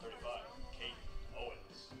 number 35, Kate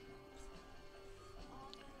Owens.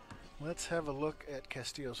 Let's have a look at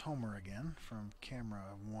Castillo's homer again from camera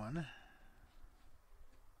 1.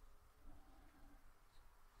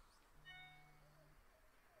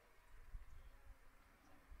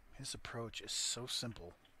 His approach is so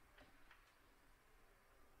simple.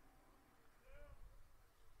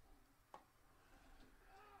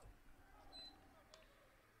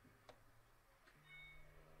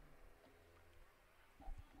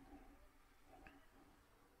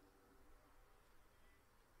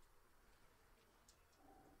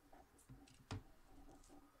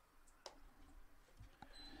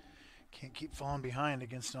 Can't keep falling behind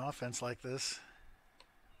against an offense like this.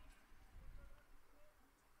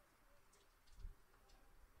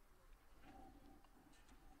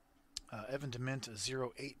 Evan DeMint, a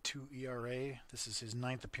 0.82 ERA. This is his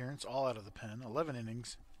 9th appearance, all out of the pen. 11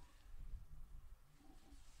 innings.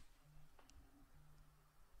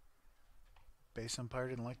 Base umpire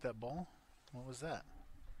didn't like that ball. What was that?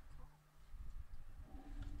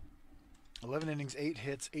 11 innings, 8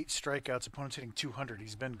 hits, 8 strikeouts. Opponents hitting 200.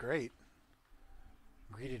 He's been great.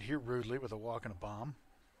 Greeted here rudely with a walk and a bomb.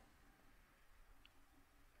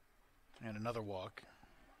 And another walk.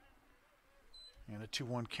 And a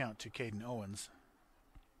 2-1 count to Caden Owens.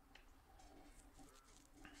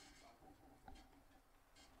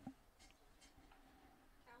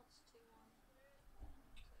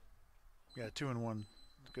 Yeah, 2-1.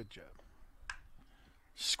 Good job.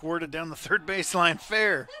 Squirted down the third baseline.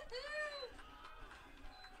 Fair.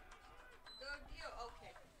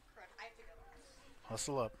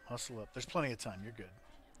 Hustle up. Hustle up. There's plenty of time. You're good.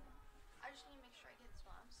 I just need to make sure I get this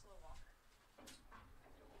one. I'm a slow walker.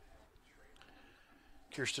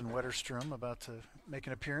 Kirsten Wetterstrom about to make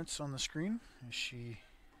an appearance on the screen as she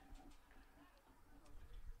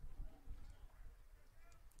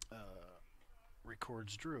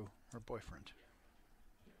records Drew, her boyfriend.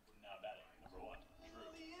 Now batting, number 1, Drew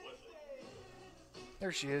Woodley.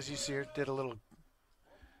 There she is. You see her did a little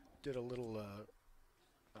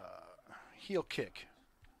heel kick.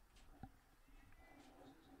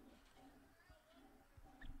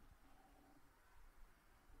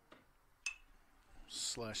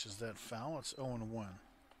 Slashes that foul. It's 0-1.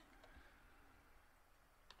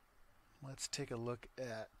 Let's take a look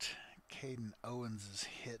at Caden Owens'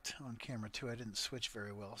 hit on camera 2. I didn't switch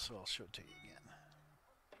very well, so I'll show it to you again.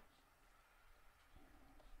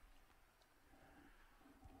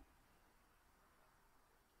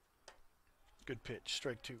 Good pitch,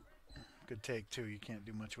 strike 2. Good take, too. You can't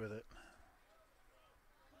do much with it.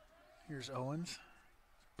 Here's Owens.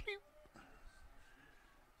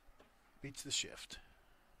 Beats the shift.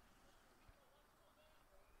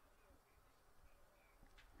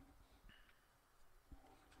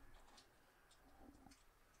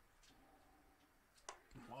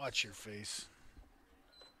 Watch your face.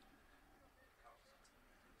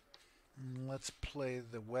 Let's play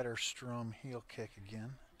the Wetterstrom heel kick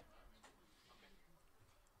again.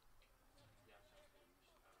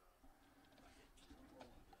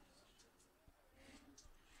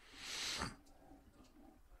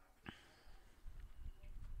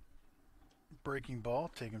 Breaking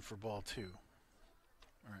ball, taken for ball 2.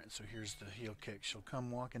 All right, so here's the heel kick. She'll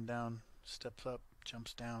come walking down, steps up,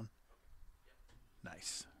 jumps down.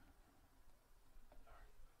 Nice.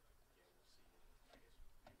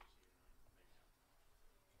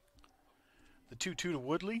 The 2-2 to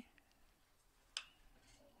Woodley.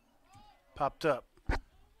 Popped up.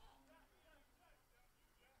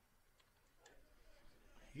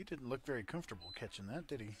 He didn't look very comfortable catching that,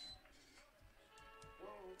 did he?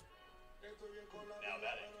 Now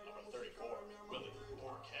batting, number 34, Willie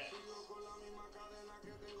Marquez.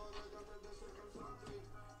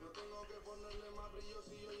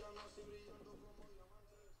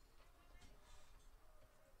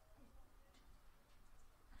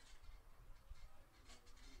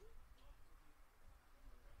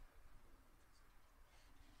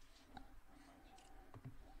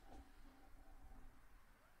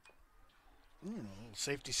 A little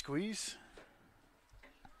safety squeeze.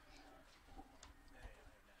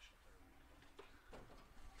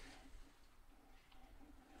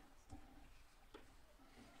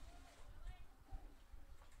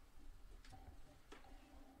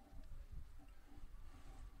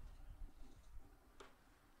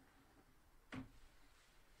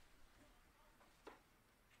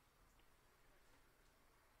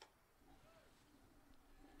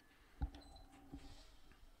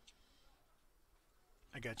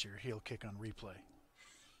 got your heel kick on replay.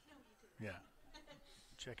 No, you didn't. Yeah,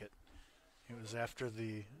 check it. It was after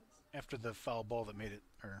the foul ball that made it,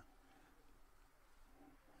 or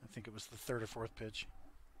I think it was the third or fourth pitch.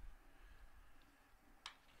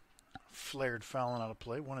 Flared fouling out of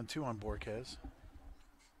play. 1-2 on Borquez.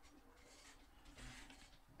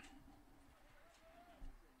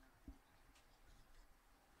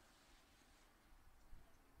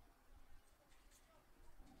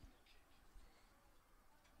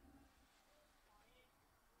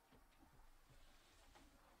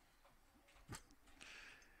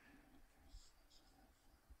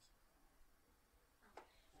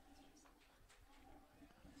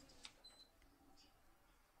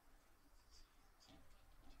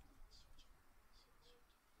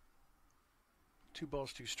 Two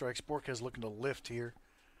balls, two strikes. Borquez looking to lift here.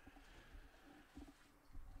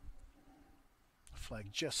 Flag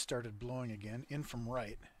just started blowing again. In from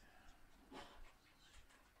right.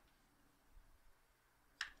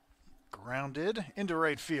 Grounded into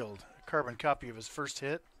right field. Carbon copy of his first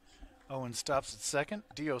hit. Owen stops at second.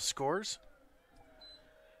 Dio scores.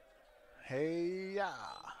 Hey-ya.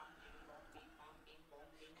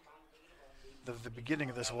 The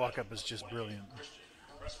beginning of this walk-up is just brilliant.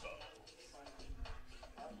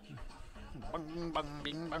 Bang, bang,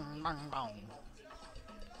 bing, bang, bang, bang.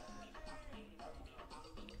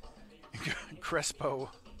 Crespo.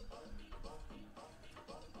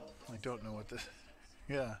 I don't know what this...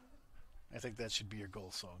 Yeah. I think that should be your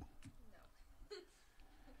goal song. No.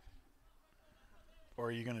 Or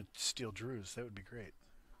are you going to steal Drew's? That would be great.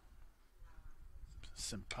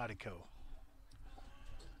 Simpatico.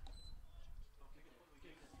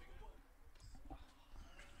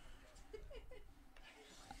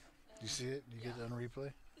 You see it? You get it on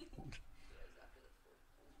replay?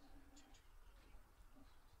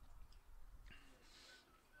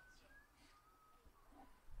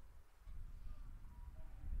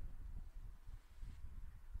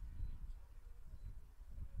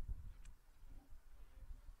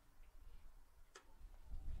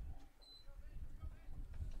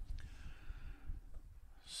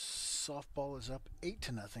 Softball is up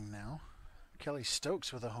 8-0 now. Kelly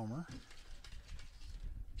Stokes with a homer.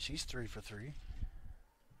 She's 3 for 3.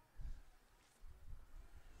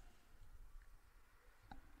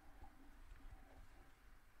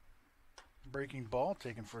 Breaking ball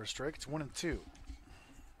taken for a strike. It's 1-2.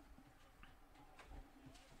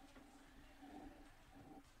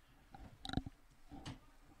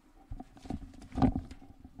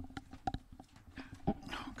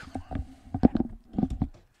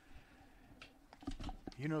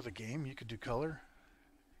 You know the game. You could do color.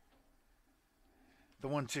 The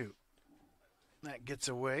 1-2. That gets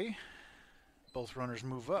away. Both runners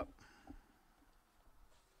move up.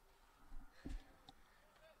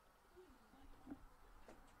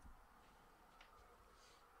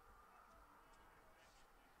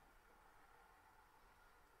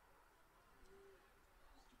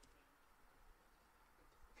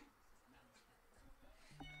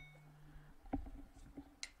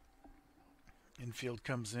 Infield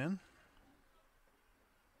comes in.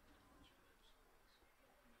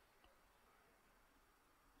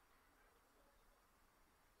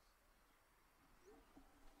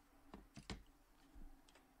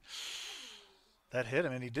 That hit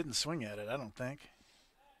him, and he didn't swing at it, I don't think.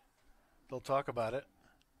 They'll talk about it.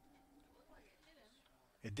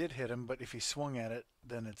 It did hit him, but if he swung at it,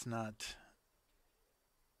 then it's not.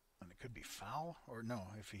 And it could be foul, or no,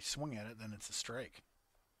 if he swung at it, then it's a strike.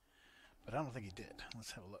 But I don't think he did.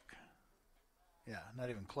 Let's have a look. Yeah, not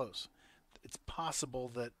even close. It's possible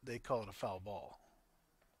that they call it a foul ball.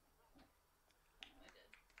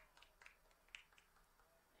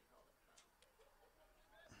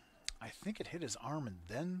 I think it hit his arm and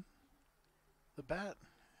then the bat.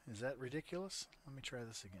 Is that ridiculous? Let me try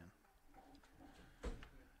this again.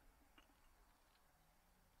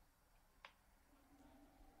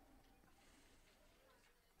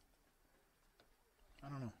 I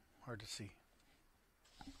don't know. Hard to see.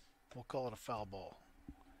 We'll call it a foul ball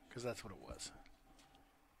because that's what it was.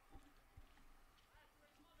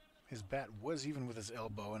 His bat was even with his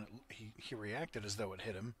elbow, and he reacted as though it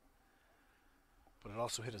hit him. But it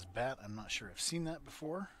also hit his bat. I'm not sure I've seen that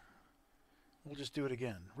before. We'll just do it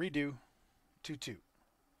again. Redo. 2-2.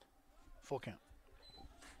 Full count.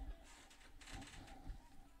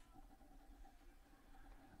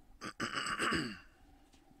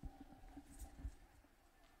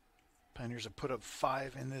 Pioneers have put up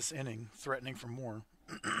 5 in this inning, threatening for more.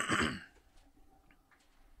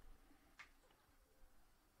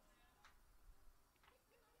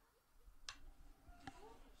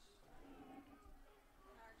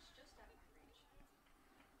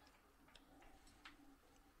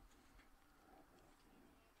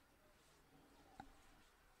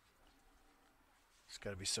 It's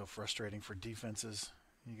got to be so frustrating for defenses.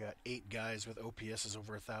 You got 8 guys with OPSs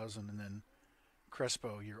over 1,000, and then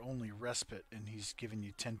Crespo, your only respite, and he's giving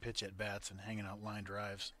you 10 pitch at bats and hanging out line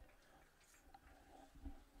drives.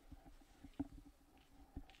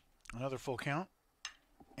 Another full count,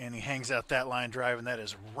 and he hangs out that line drive, and that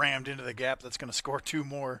is rammed into the gap. That's going to score 2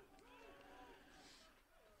 more.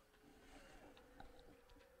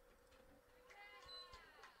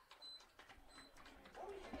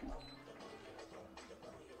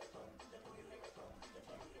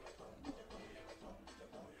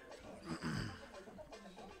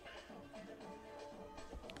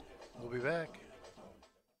 We'll be back.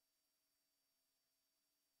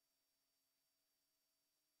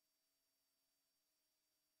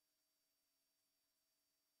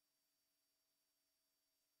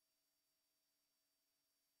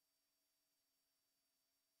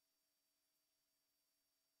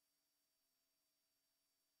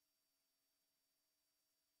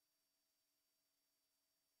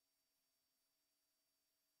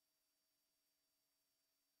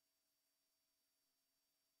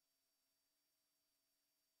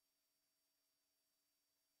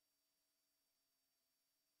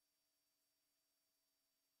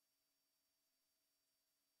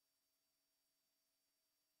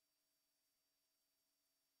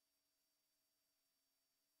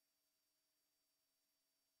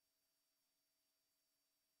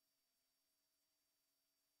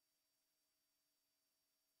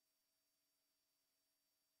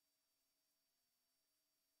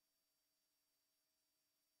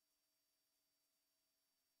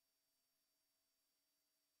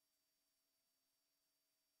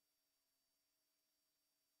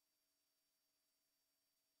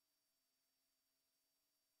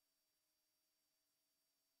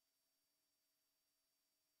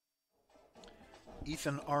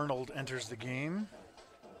 Ethan Arnold enters the game.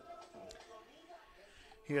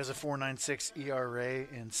 He has a 4.96 ERA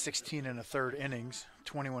in 16 and a third innings,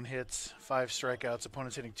 21 hits, 5 strikeouts,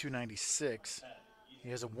 opponents hitting 296.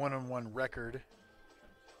 He has a 1-on-1 record.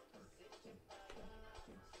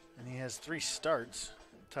 And he has 3 starts,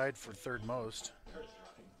 tied for third most.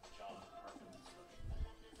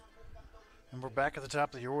 And we're back at the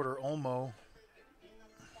top of the order. Olmo,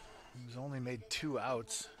 he's only made 2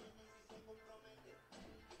 outs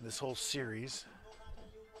this whole series.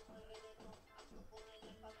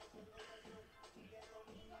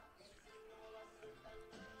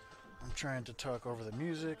 I'm trying to talk over the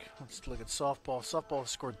music. Let's look at softball. Softball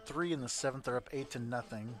scored 3 in the 7th. They're up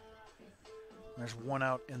 8-0. There's 1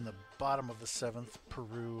 out in the bottom of the 7th.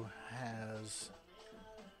 Peru has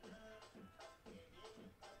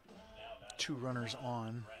 2 runners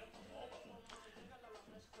on.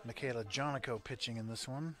 Michaela Jonico pitching in this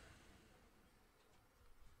one.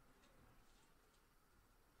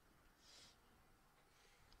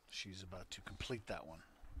 She's about to complete that one.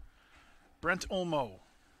 Brent Olmo.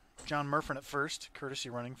 John Murphin at first,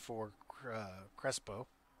 courtesy running for Crespo.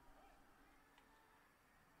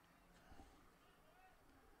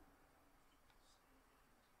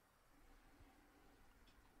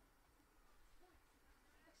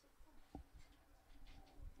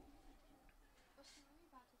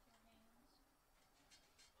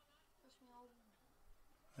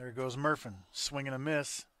 There goes Murphin, swing and a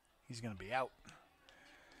miss. He's going to be out.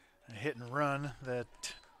 A hit and run that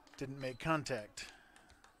didn't make contact.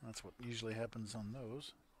 That's what usually happens on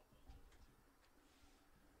those.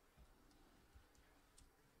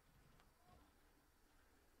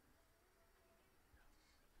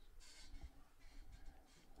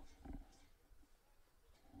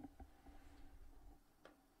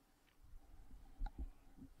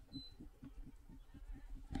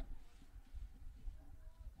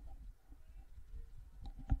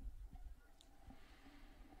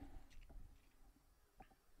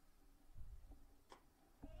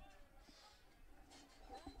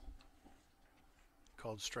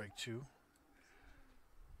 Called strike 2.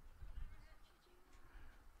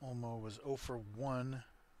 Olmo was 0 for 1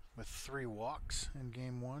 with 3 walks in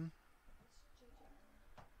game 1.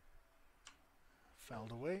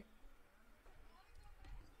 Fouled away.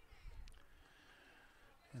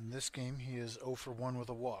 In this game, he is 0 for 1 with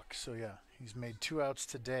a walk. So yeah, he's made 2 outs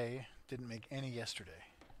today. Didn't make any yesterday.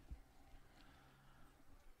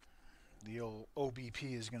 The old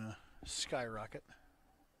OBP is going to skyrocket.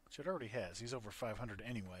 Which it already has. He's over 500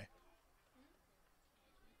 anyway.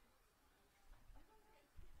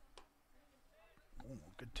 Oh,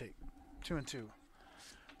 good take. 2-2.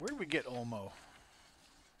 Where did we get Olmo?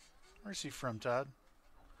 Where's he from, Todd?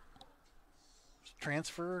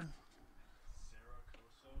 Transfer?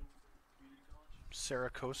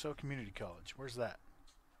 Saracoso Community College. Where's that?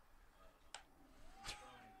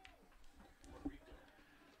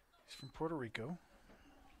 from Puerto Rico.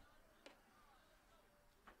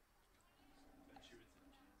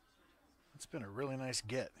 It's been a really nice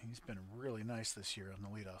get. He's been really nice this year on the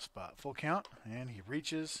leadoff spot. Full count, and he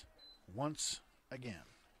reaches once again.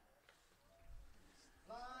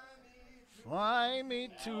 Fly me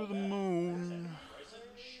to the moon.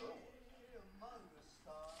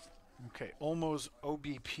 Okay, Olmo's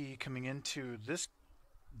OBP coming into this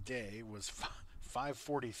day was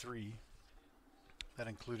 543. That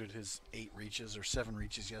included his 8 reaches or 7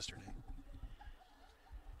 reaches yesterday.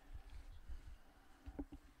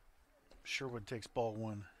 Sherwood takes ball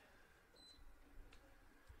 1.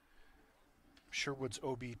 Sherwood's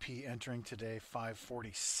OBP entering today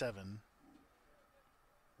 547.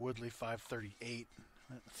 Woodley 538.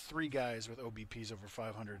 3 guys with OBPs over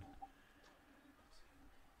 500.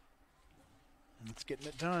 It's getting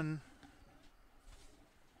it done.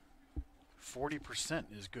 40%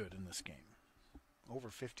 is good in this game. Over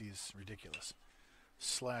 50 is ridiculous.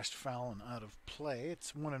 Slashed foul and out of play.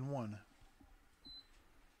 It's 1-1.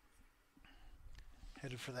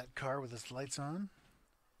 Headed for that car with his lights on.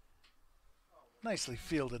 Nicely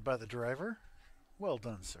fielded by the driver. Well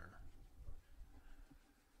done, sir.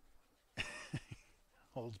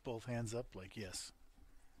 Holds both hands up like, yes,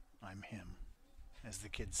 I'm him, as the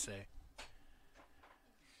kids say.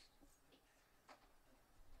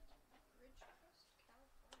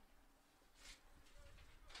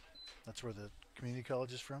 That's where the community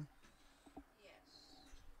college is from? Yes.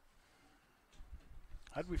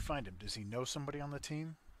 How'd we find him? Does he know somebody on the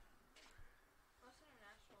team? Most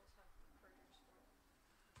internationals have recruiters for them.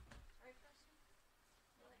 Right, Preston?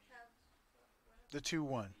 Like have The 2-1.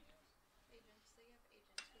 agents. They have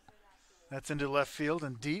agents because they're that cool. That's into left field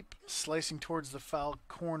and deep, slicing towards the foul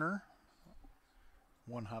corner.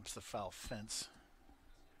 One hops the foul fence.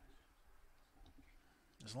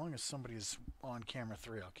 As long as somebody is on camera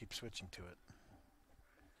 3, I'll keep switching to it.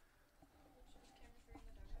 Which is camera 3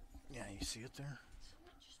 in the dugout. Yeah, you see it there?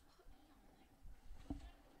 Someone just put me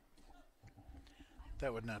on there.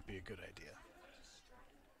 That would not be a good idea.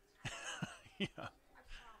 Yeah. I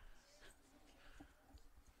promise.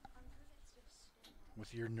 I'm convinced it was still.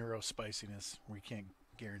 With your neurospiciness, we can't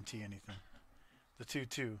guarantee anything. The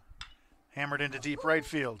 2-2. Hammered into deep right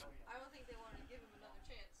field. I don't think they wanted to give him another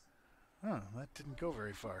chance. Oh, that didn't go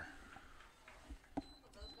very far. But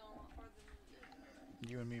those go a lot farther than it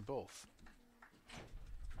did. You and me both.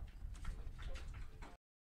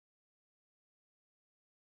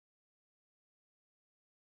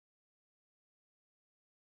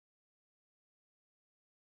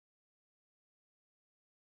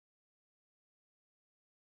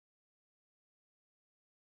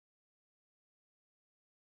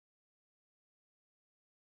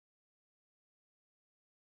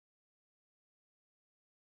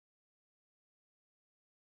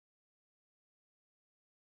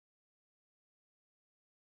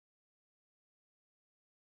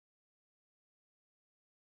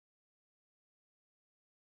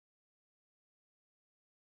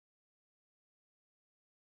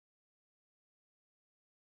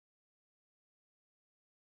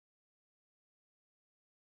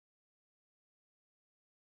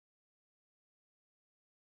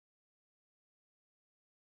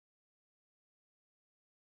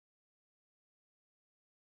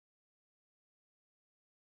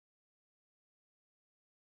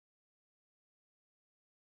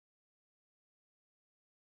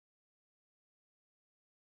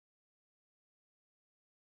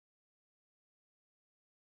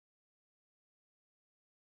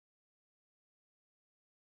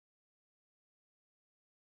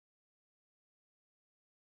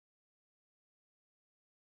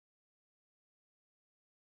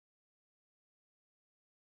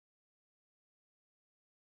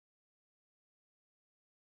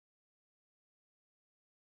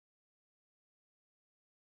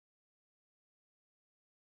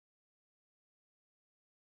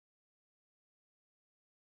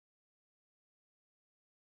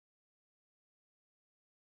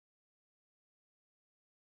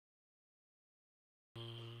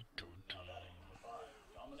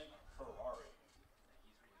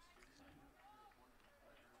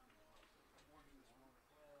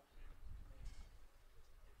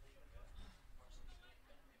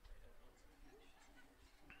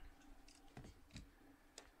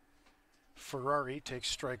 Ferrari takes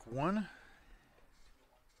strike 1.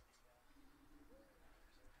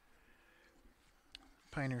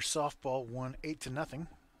 Pioneer softball won 8-0.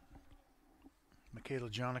 Michaela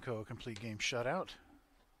Jonico, a complete game shutout.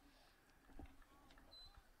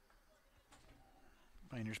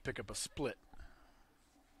 Pioneers pick up a split.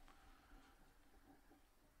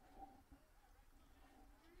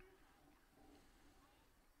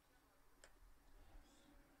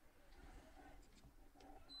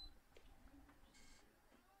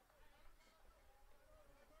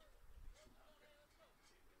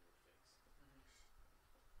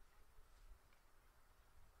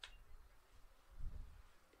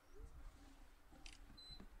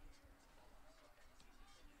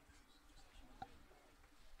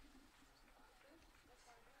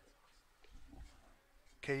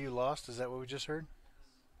 KU lost. Is that what we just heard?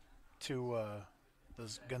 To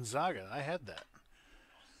Gonzaga. I had that.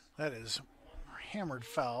 That is hammered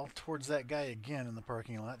foul towards that guy again in the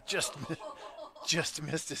parking lot. Just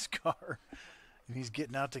missed his car, and he's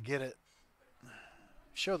getting out to get it.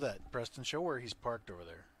 Show that, Preston. Show where he's parked over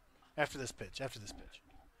there. After this pitch.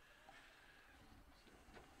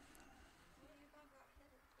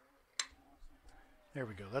 There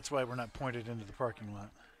we go. That's why we're not pointed into the parking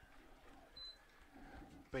lot.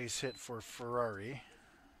 Base hit for Ferrari.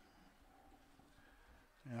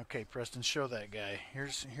 Okay, Preston, show that guy.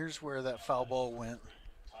 Here's where that foul ball went.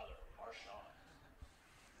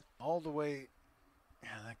 All the way. Yeah,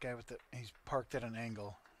 that guy he's parked at an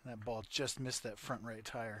angle. That ball just missed that front right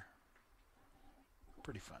tire.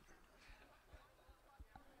 Pretty fun.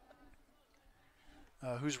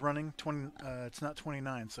 Who's running? 20. It's not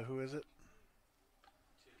 29. So who is it?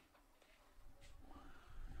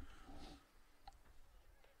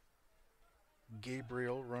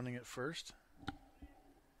 Gabriel running it first.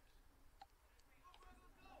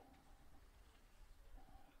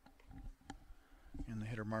 And the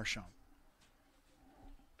hitter Marchand.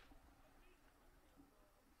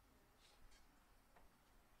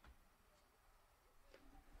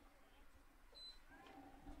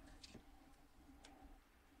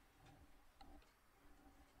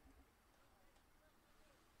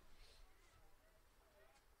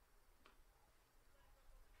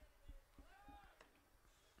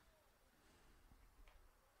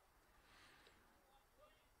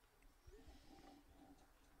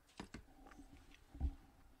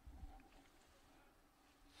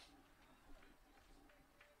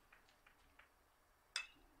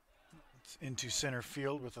 Into center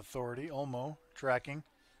field with authority. Olmo tracking.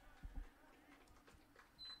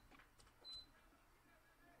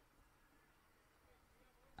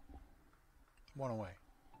 One away.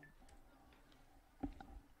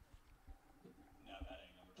 Now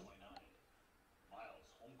batting number 29, Miles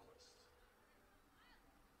Holmquist.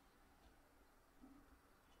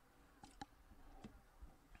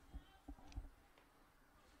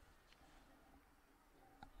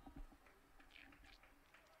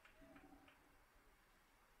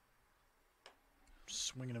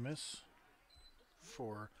 Swing and a miss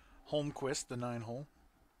for Holmquist, the 9-hole.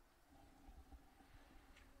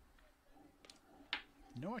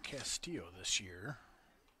 Noah Castillo this year.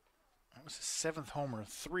 That was his 7th homer,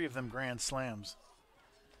 3 of them grand slams.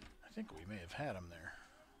 I think we may have had him there.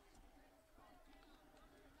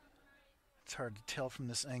 It's hard to tell from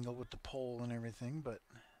this angle with the pole and everything, but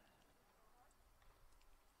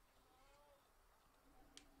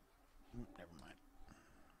never mind.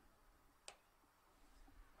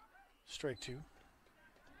 Strike 2.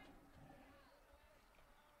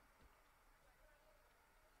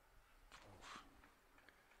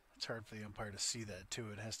 It's hard for the umpire to see that too.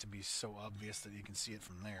 It has to be so obvious that you can see it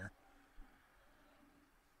from there.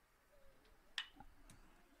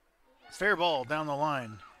 Fair ball down the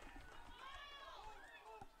line.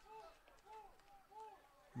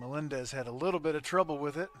 Melendez had a little bit of trouble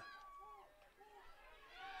with it.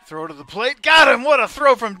 Throw to the plate. Got him! What a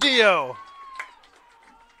throw from Dio!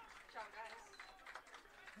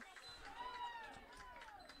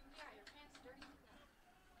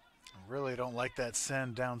 Really don't like that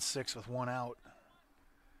send down 6 with 1 out.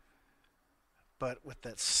 But with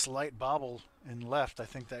that slight bobble in left, I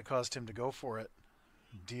think that caused him to go for it.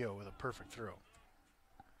 Dio with a perfect throw.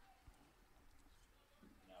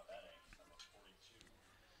 Now batting number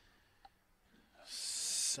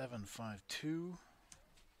 42. 7-5-2.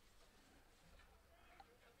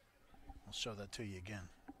 I'll show that to you again.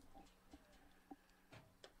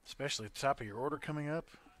 Especially at the top of your order coming up.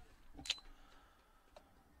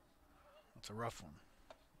 It's a rough one.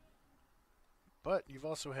 But you've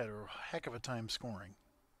also had a heck of a time scoring.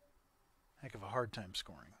 Heck of a hard time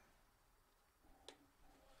scoring.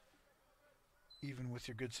 Even with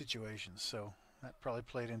your good situations. So that probably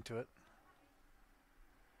played into it.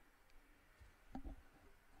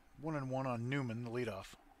 1-1 on Newman, the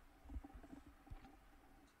leadoff.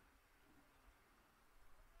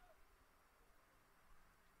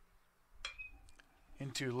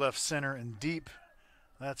 Into left center and deep.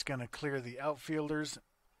 That's going to clear the outfielders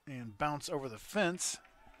and bounce over the fence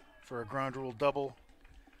for a ground rule double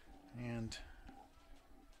and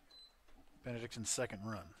Benedictine's second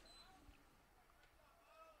run.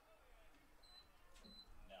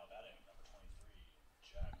 Now batting number 23,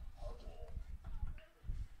 Jack Hartle.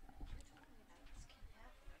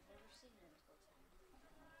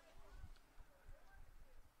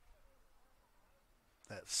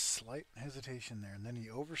 That slight hesitation there, and then he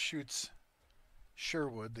overshoots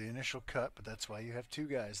Sherwood, the initial cut, but that's why you have 2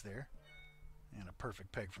 guys there. And a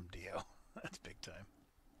perfect peg from Dio. That's big time.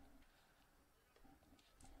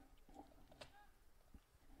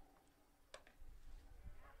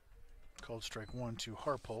 Called strike 1 to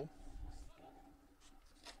Harpole.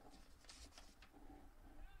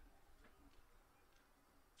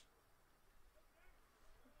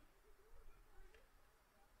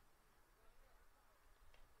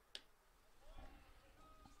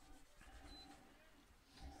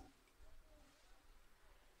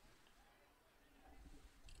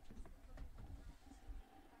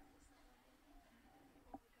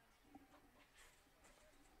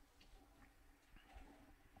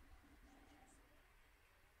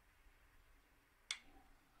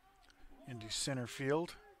 Into center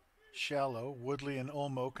field. Shallow. Woodley and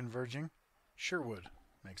Olmo converging. Sherwood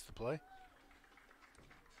makes the play.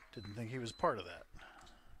 Didn't think he was part of that.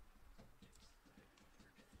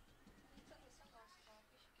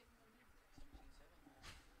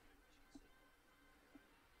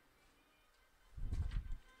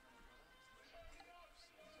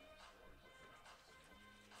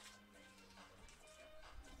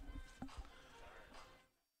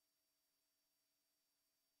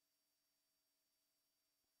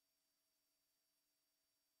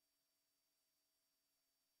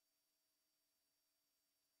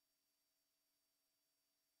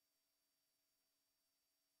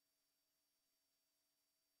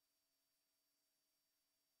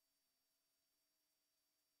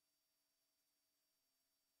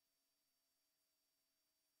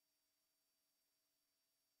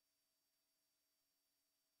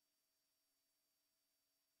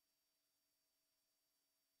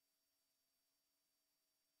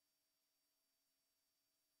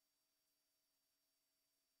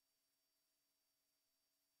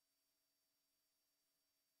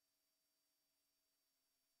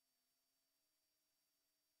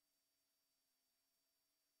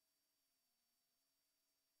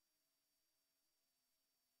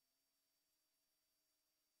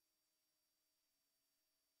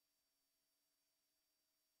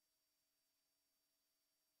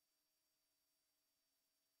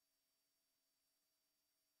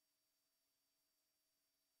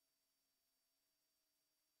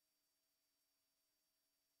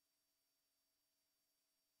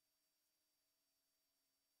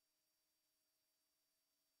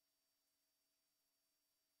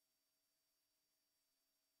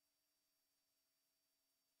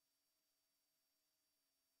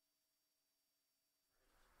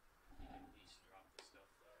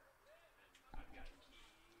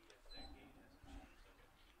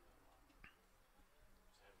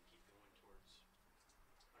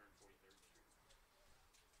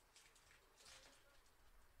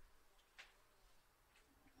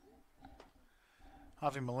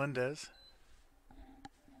 Javi Melendez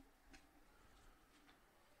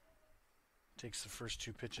takes the first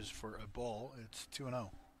 2 pitches for a ball. It's 2-0.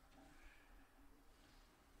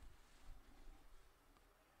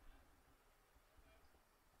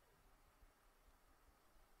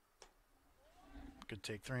 Good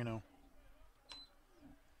take, 3-0.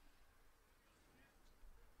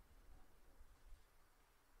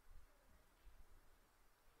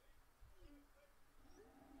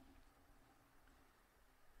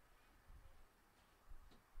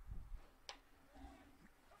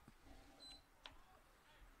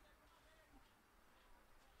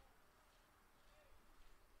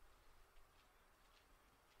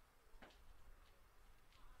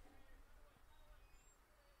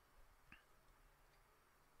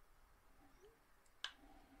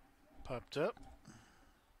 Popped up.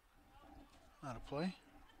 Out of play.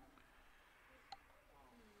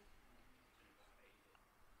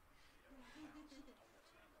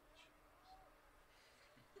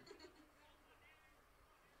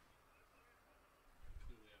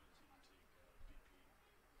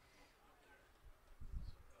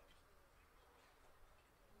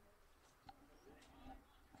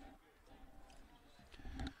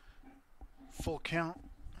 Full count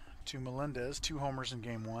to Melendez. 2 homers in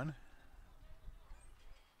game 1.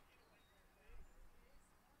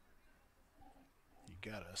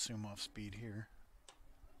 You gotta assume off speed here.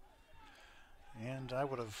 And I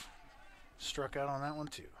would have struck out on that one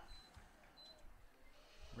too.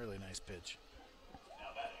 Really nice pitch.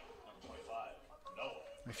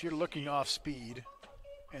 If you're looking off speed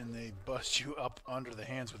and they bust you up under the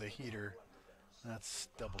hands with a heater, that's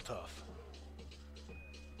double tough.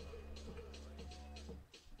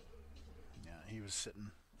 Yeah, he was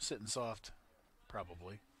sitting soft,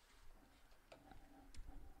 probably.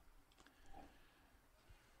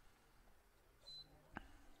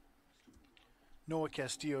 Noah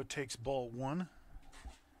Castillo takes ball 1.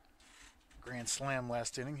 Grand slam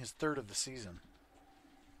last inning, his third of the season.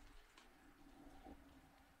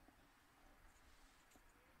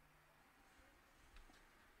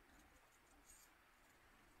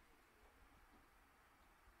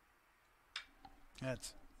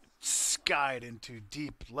 That's skied into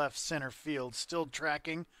deep left center field, still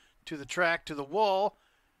tracking to the track, to the wall.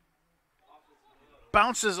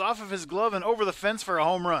 Bounces off of his glove and over the fence for a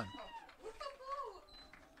home run.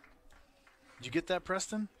 Did you get that,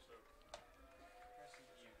 Preston?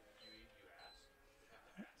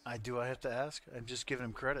 I have to ask? I'm just giving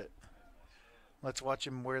him credit. Let's watch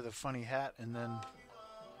him wear the funny hat, and then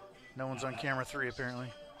no one's on camera 3,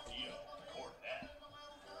 apparently.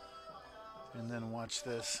 And then watch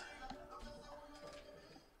this.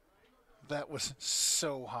 That was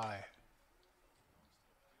so high.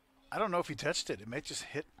 I don't know if he touched it. It may just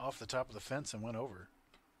hit off the top of the fence and went over.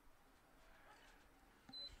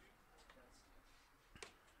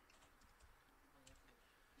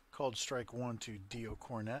 Called strike 1 to Dio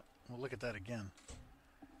Cornette. We'll look at that again.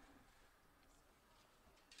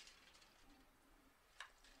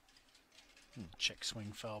 Check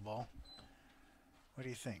swing foul ball. What do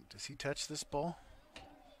you think? Does he touch this ball?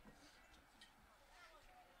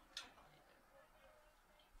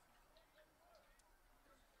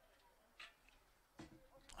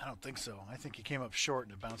 I don't think so. I think he came up short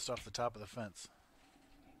and it bounced off the top of the fence.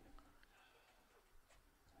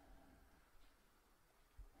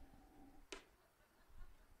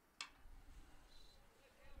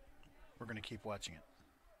 We're going to keep watching it.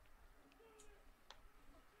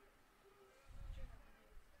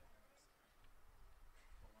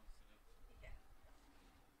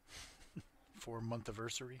 Four-month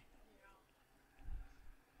anniversary.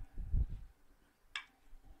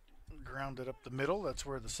 Grounded up the middle. That's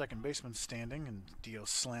where the second baseman's standing, and Dio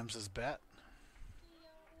slams his bat.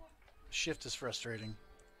 Shift is frustrating.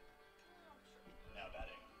 Now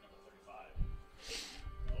batting, number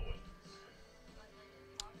 35. Owen.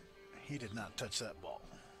 He did not touch that ball.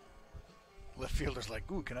 Left fielder's like,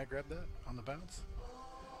 ooh, can I grab that on the bounce?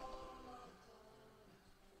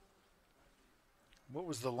 What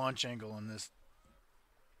was the launch angle on this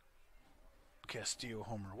Castillo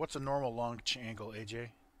homer? What's a normal launch angle, AJ?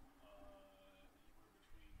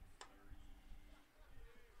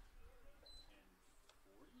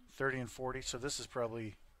 30 and 40, so this is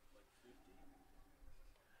probably...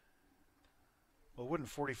 Well, wouldn't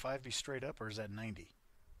 45 be straight up, or is that 90?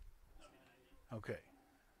 Okay.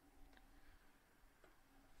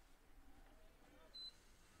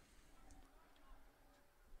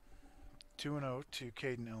 Two and 0 to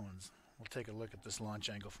Caden Owens. We'll take a look at this launch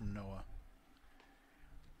angle from Noah.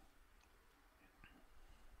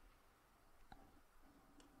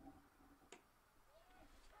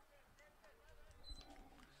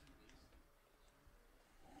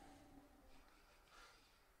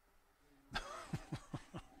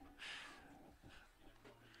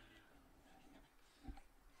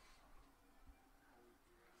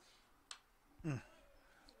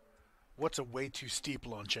 What's a way too steep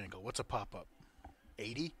launch angle? What's a pop-up?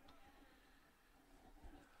 80?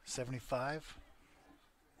 75?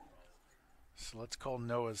 So let's call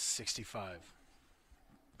Noah's 65.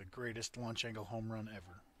 The greatest launch angle home run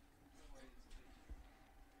ever.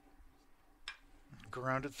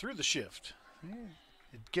 Grounded through the shift.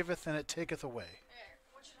 It giveth and it taketh away.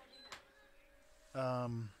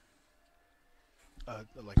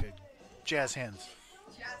 Like a jazz hands.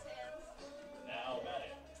 Jazz hands. Now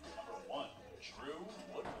batting, number 1, Drew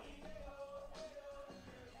Woodley.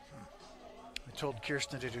 I told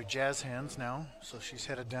Kirsten to do jazz hands now, so she's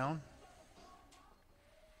headed down.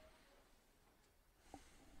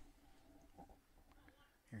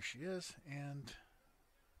 Here she is, and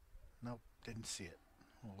nope, didn't see it.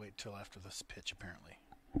 We'll wait till after this pitch, apparently.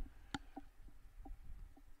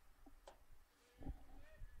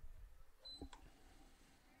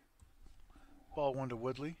 Ball 1 to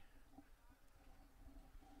Woodley.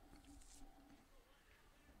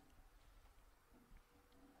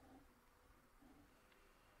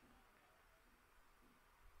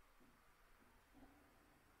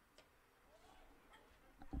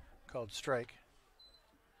 Called strike.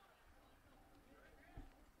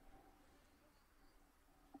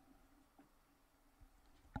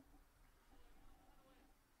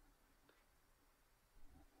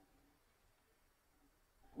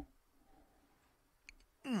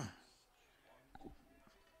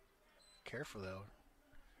 Careful though.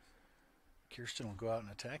 Kirsten will go out and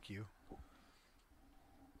attack you.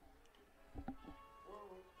 Now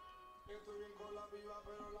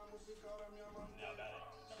batting,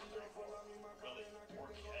 number 34,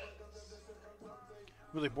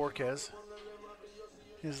 Willie Borquez.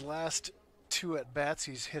 His last 2 at bats,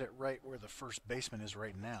 he's hit it right where the first baseman is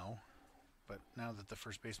right now. But now that the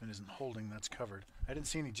first baseman isn't holding, that's covered. I didn't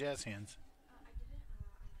see any jazz hands. I didn't.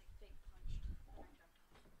 I fake punched when I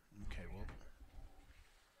jumped off. Okay, well.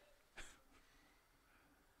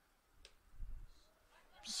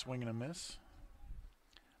 Swing and a miss.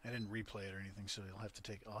 I didn't replay it or anything, so I'll have to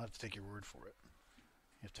take your word for it.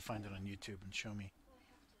 You have to find it on YouTube and show me. Well,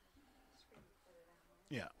 I have to screen record it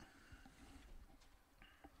out. Yeah.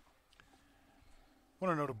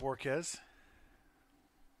 Want to know to Borquez.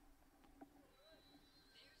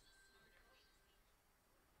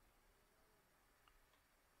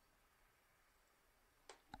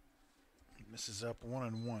 He misses up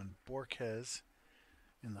 1-1. Borquez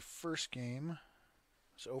in the first game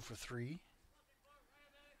was 0 for 3.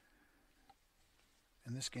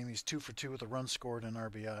 In this game, he's 2 for 2 with a run scored, an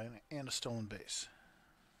RBI, and a stolen base.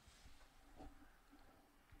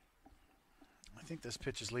 I think this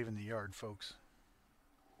pitch is leaving the yard, folks.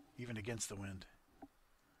 Even against the wind.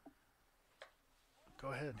 Go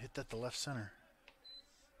ahead, hit that to left center.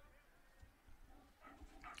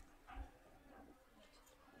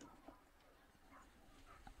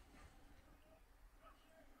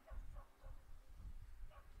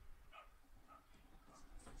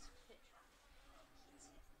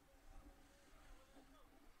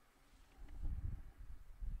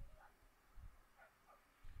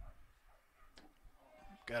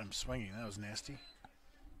 Got him swinging. That was nasty.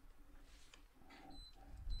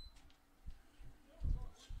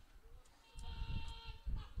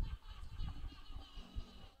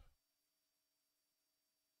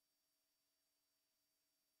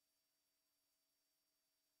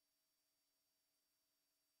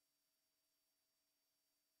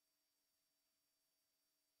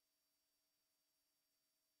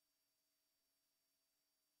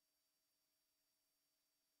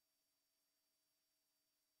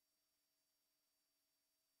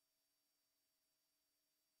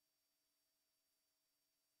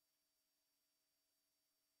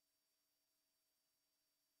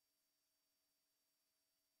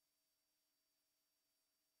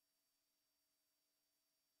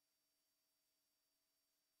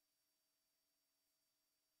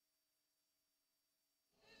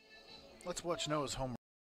 Let's watch Noah's home.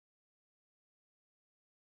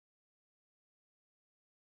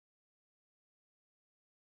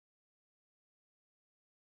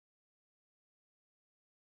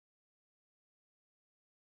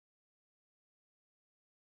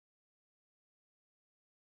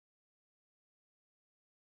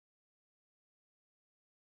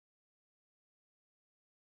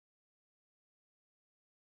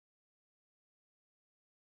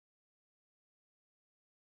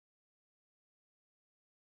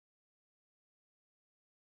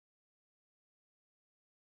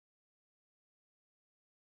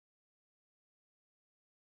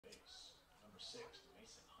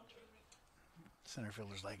 Center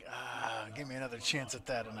fielder's like, give me another chance at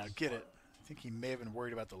that and I'll get it. I think he may have been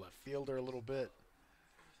worried about the left fielder a little bit.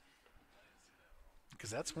 Because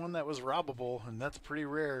that's one that was robbable, and that's pretty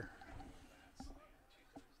rare.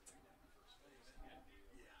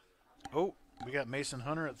 Oh, we got Mason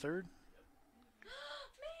Hunter at third.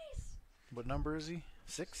 Mace! What number is he?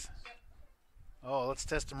 6? Oh, let's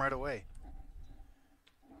test him right away.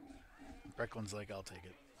 Brecklin's like, I'll take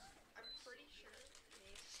it. I'm pretty sure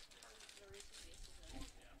Mace, the reason Mace is in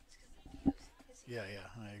is because he used his Yeah,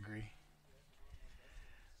 I agree.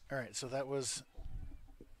 All right, so that was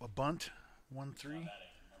a bunt, 1-3.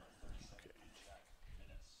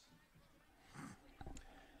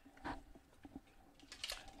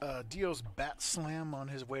 Dio's bat slam on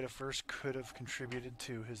his way to first could have contributed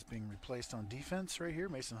to his being replaced on defense right here.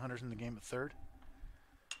 Mason Hunter's in the game at third.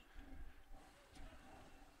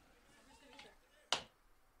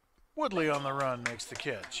 Woodley on the run makes the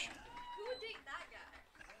catch. Who would date that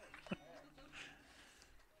guy?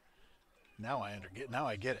 Now I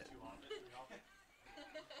get it.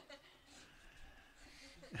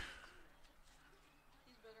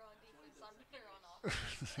 He's better on defense. I'm better on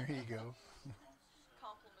offense. There you go.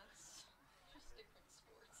 Compliments. Just different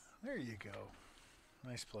sports. There you go.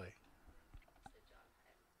 Nice play. Good job.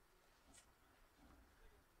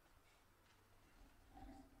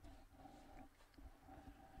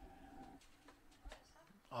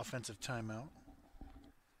 Offensive timeout.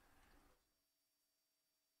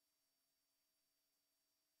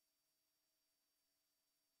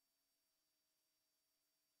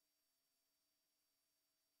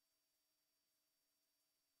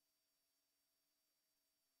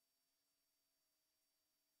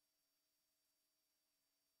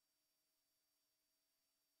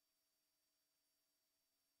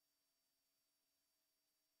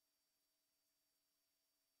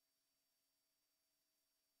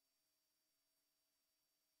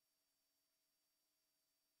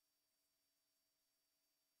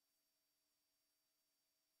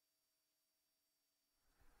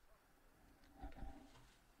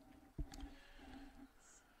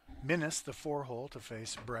 Minus the 4-hole to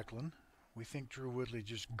face Brecklin. We think Drew Woodley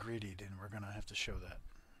just grittied, and we're going to have to show that.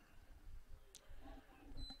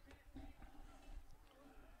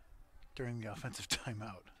 During the offensive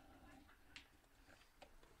timeout.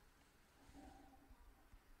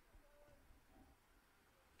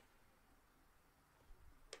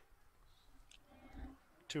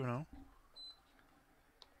 Two no.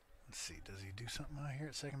 Let's see, does he do something out here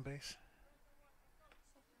at second base?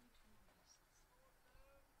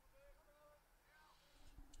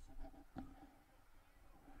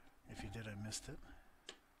 If he did, I missed it.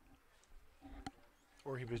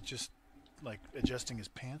 Or he was just like adjusting his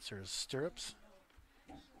pants or his stirrups.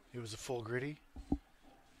 It was a full gritty.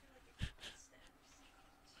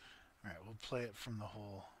 Alright, we'll play it from the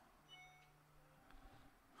hole.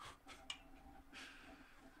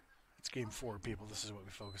 It's game 4, people. This is what we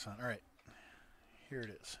focus on. Alright, here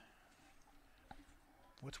it is.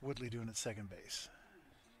 What's Woodley doing at second base?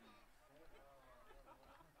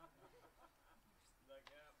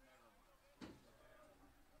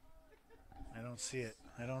 I don't see it.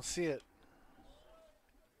 I don't see it.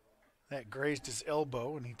 That grazed his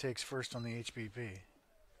elbow, and he takes first on the HBP.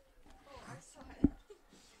 Oh, I saw it.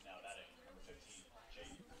 Now that ain't number 15, Jay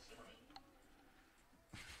Zimmerman.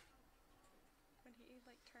 When he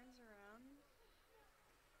like turns around.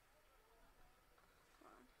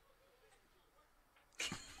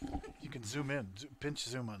 Come on. You can zoom in, pinch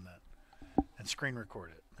zoom on that, and screen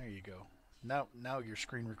record it. There you go. Now your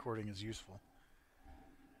screen recording is useful.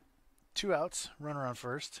 2 outs, runner on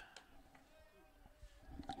first.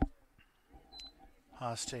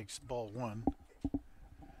 Haas takes ball 1.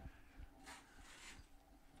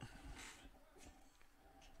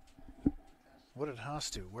 What did Haas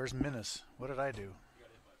do? Where's Minnis? What did I do?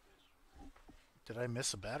 Did I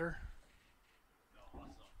miss a batter? No, Haas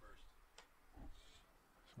is on first.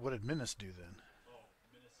 What did Minnis do then? Oh,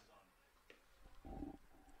 Minnis is on.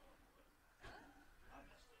 I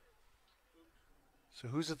missed it. So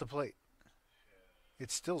who's at the plate?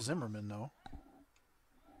 It's still Zimmerman, though.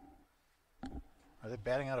 Are they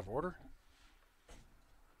batting out of order?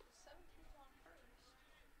 17's on first.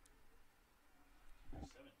 17.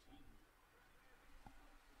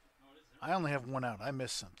 No, it is Zimmerman. I only have 1 out. I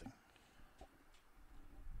missed something.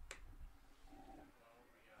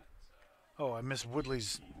 Oh, I missed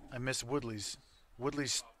Woodley's.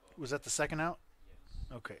 Woodley's was that the second out?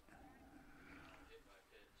 Okay.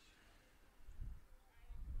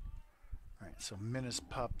 All right. So Minnis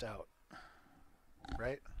popped out.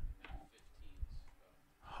 Right.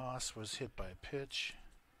 Haas was hit by a pitch,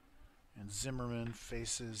 and Zimmerman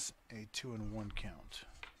faces a 2-1 count.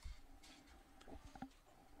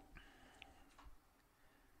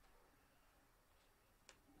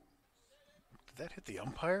 Did that hit the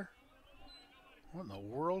umpire? What in the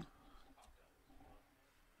world?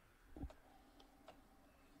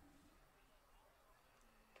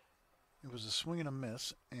 It was a swing and a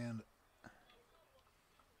miss, and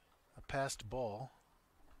a passed ball.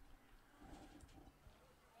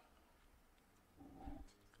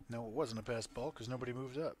 No, it wasn't a pass ball because nobody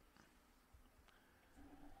moved up.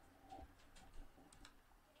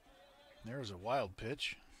 There was a wild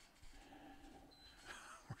pitch.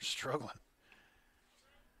 We're struggling.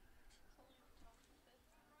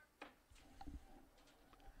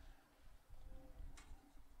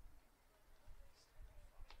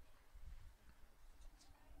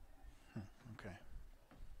 Okay.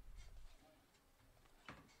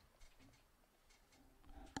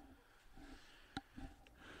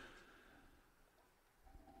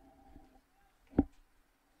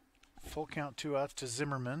 Full count, 2 outs to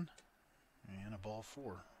Zimmerman, and a ball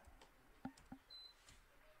 4.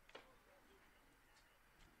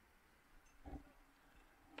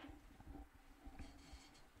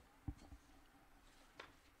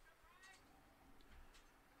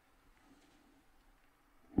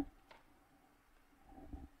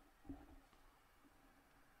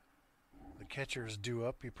 The catcher is due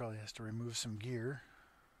up. He probably has to remove some gear.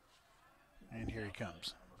 And here he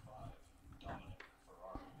comes.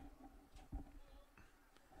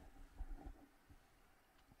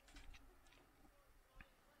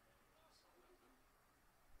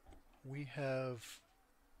 We have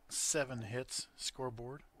 7 hits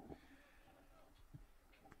scoreboard.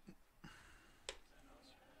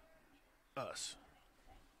 Us.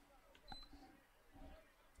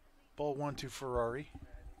 Ball 1 to Ferrari.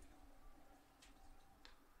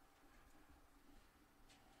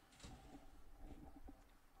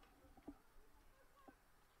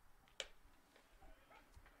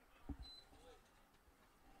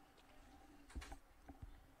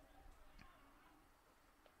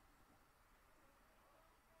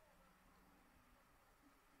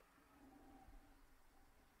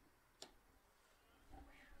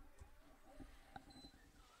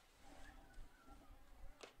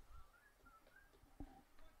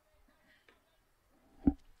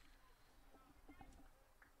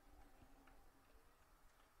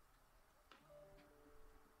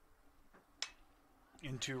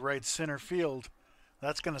 into right center field.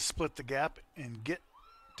 That's going to split the gap and get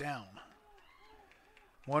down.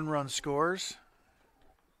 1 run scores.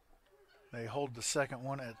 They hold the second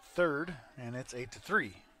one at third, and it's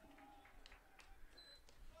 8-3.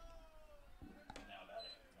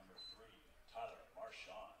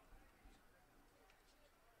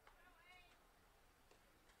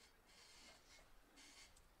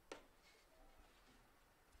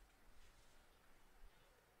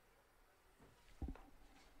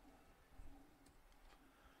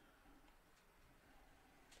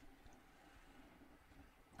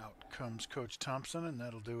 Out comes Coach Thompson, and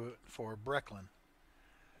that'll do it for Brecklin.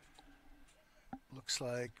 Looks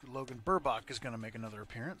like Logan Burbach is going to make another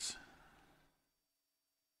appearance.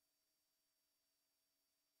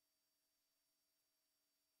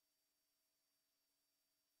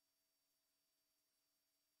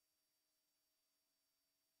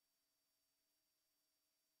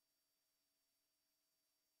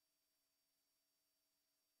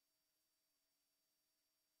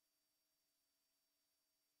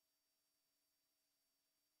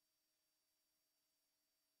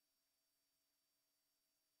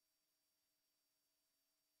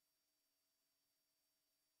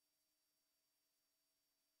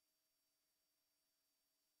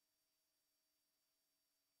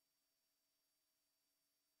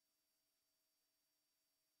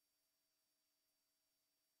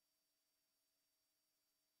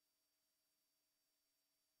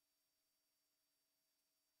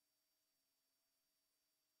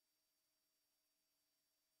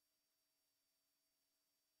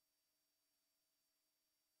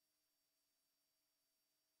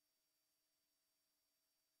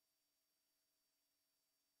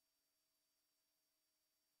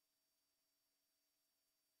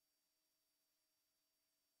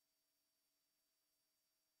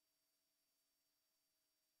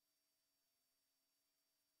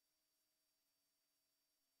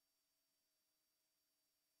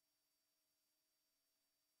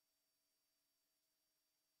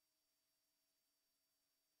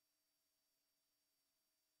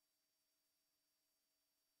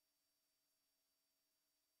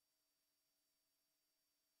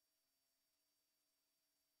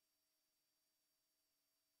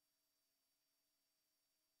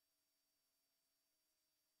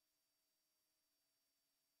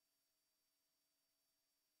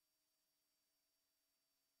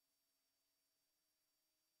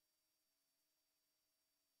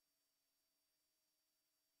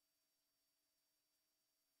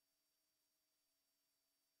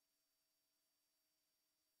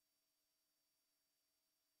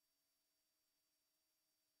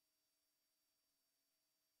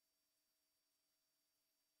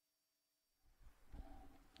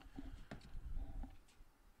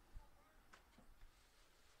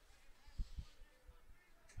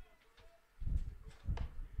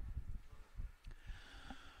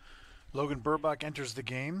 Logan Burbach enters the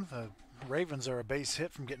game. The Ravens are a base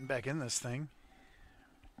hit from getting back in this thing.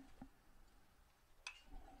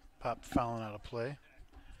 Pop fouling out of play.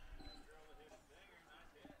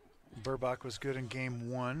 Burbach was good in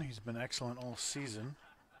game 1. He's been excellent all season.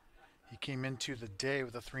 He came into the day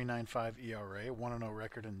with a 3.95 ERA, 1-0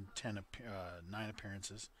 record in 9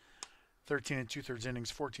 appearances. 13 2/3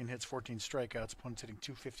 innings, 14 hits, 14 strikeouts. Opponents hitting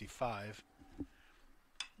 .255.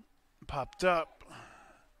 Popped up.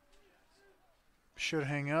 Should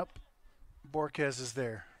hang up. Borquez is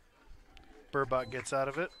there. Burbach gets out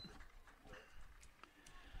of it.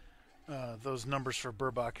 Those numbers for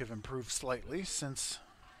Burbach have improved slightly since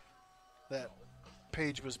that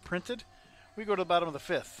page was printed. We go to the bottom of the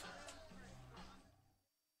 5th.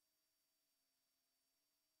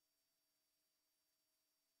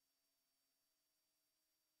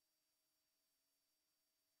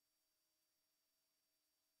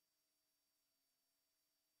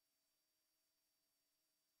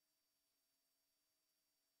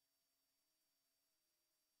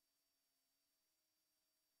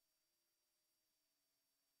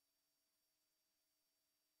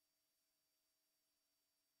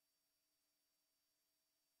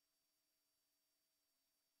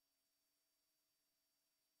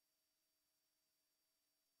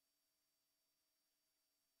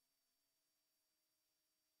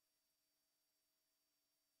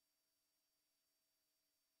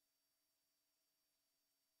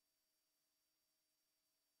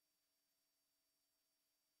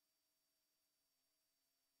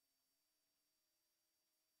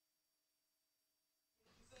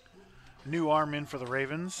 New arm in for the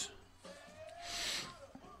Ravens.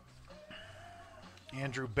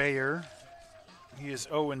 Andrew Bayer. He is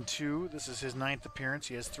 0-2. This is his 9th appearance.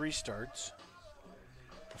 He has 3 starts.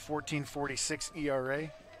 A 14.46 ERA.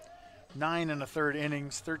 9 and a third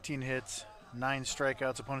innings, 13 hits, 9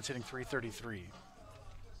 strikeouts. Opponents hitting .333.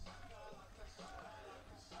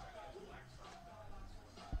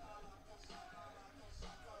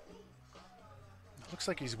 Looks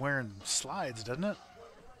like he's wearing slides, doesn't it?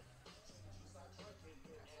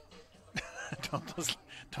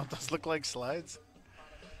 don't those look like slides?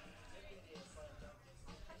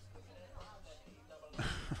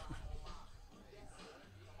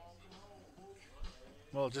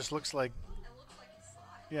 Well, it just looks like,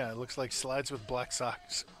 yeah, it looks like slides with black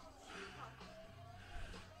socks.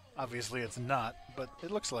 Obviously it's not, but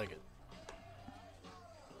it looks like it.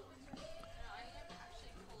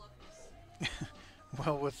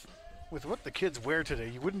 Well, with what the kids wear today,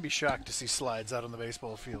 you wouldn't be shocked to see slides out on the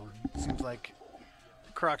baseball field. It seems like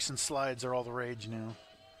Crocs and slides are all the rage now.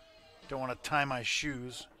 Don't want to tie my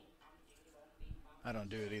shoes. I don't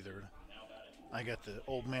do it either. I got the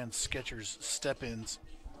old man Skechers step-ins.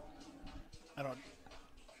 I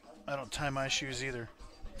don't tie my shoes either.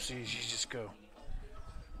 So you just go.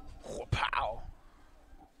 Pow.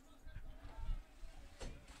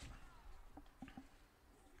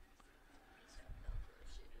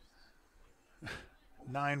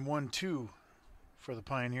 Nine 1-2 for the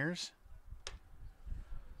Pioneers.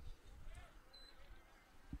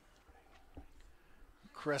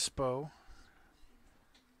 Crespo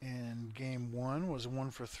in game 1 was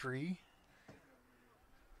 1 for 3.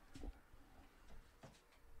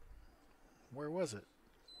 Where was it?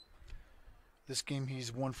 This game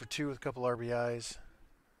he's 1 for 2 with a couple RBIs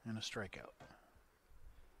and a strikeout.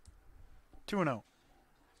 2-0.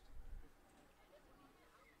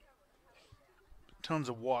 Tons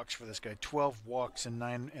of walks for this guy. 12 walks in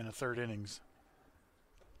 9 and a third innings.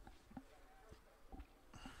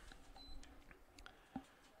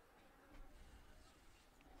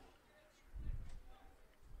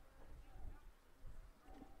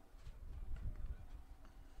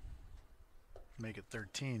 Make it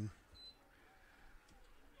 13.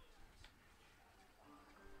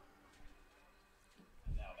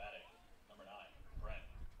 Now batting, number 9, Brent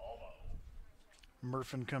Olmo.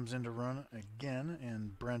 Murfin comes in to run again,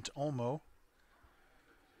 and Brent Olmo,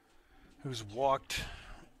 who's walked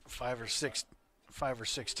five or six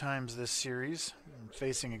times this series,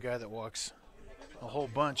 facing a guy that walks a whole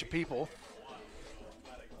bunch of people.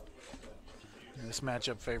 And this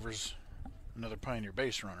matchup favors another Pioneer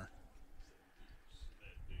base runner.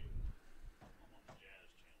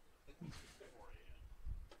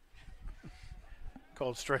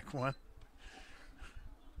 Called strike 1.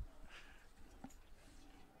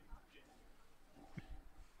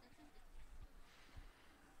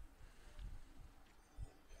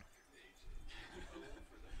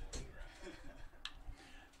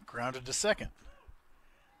 Grounded to second.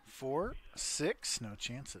 4-6. No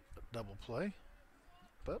chance at a double play.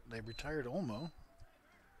 But they retired Olmo.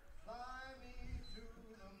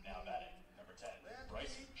 Now batting, number 10,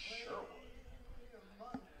 Bryce Sherwood.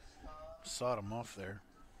 Sawed him off there.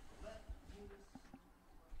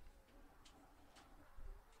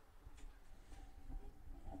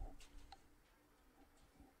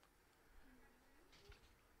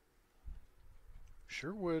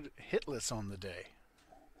 Sherwood hitless on the day.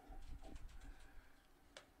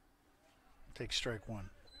 Takes strike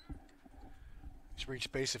 1. He's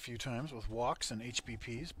reached base a few times with walks and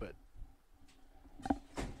HBPs, but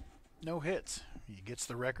no hits. He gets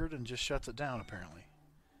the record and just shuts it down, apparently.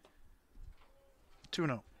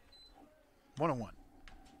 2-0. 1-1.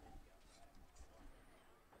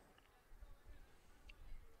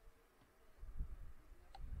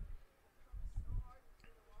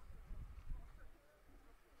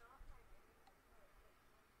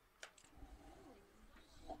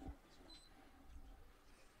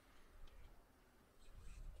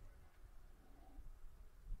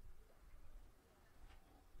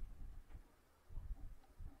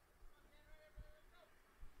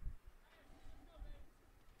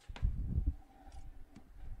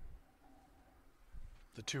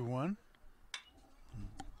 The 2-1.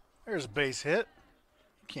 There's a base hit.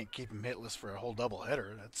 You can't keep him hitless for a whole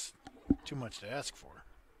doubleheader. That's too much to ask for.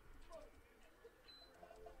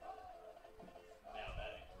 Now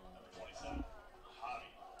batting, number 27,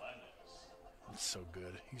 Javi Melendez. That's so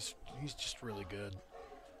good. He's just really good.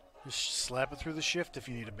 Just slap it through the shift if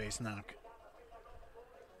you need a base knock.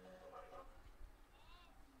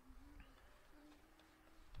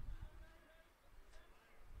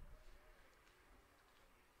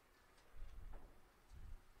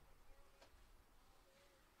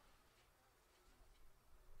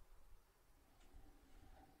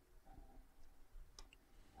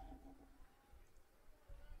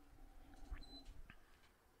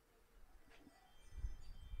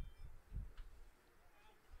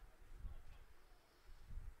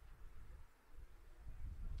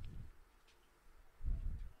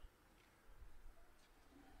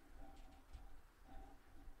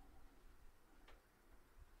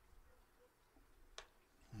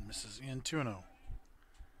 Misses in 2-0.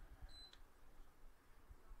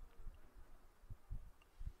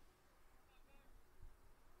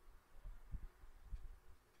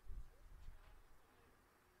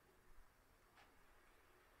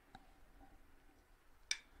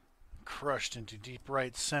 Crushed into deep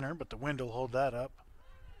right center, but the wind will hold that up.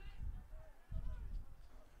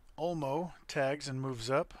 Olmo tags and moves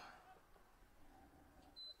up.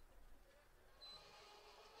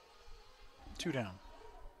 2 down.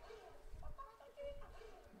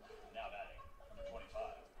 Now batting, number 25,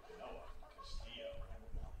 Noah Castillo.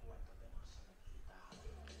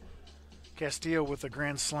 Castillo with a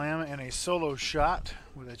grand slam and a solo shot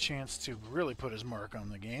with a chance to really put his mark on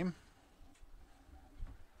the game.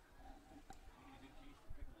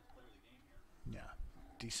 Yeah,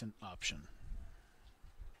 decent option.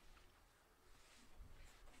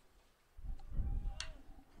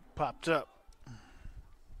 Popped up.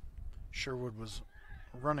 Sherwood was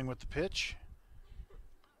running with the pitch.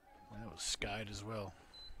 That was skied as well.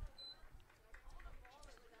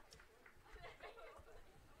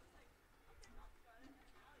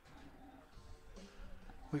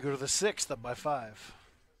 We go to the 6th, up by 5.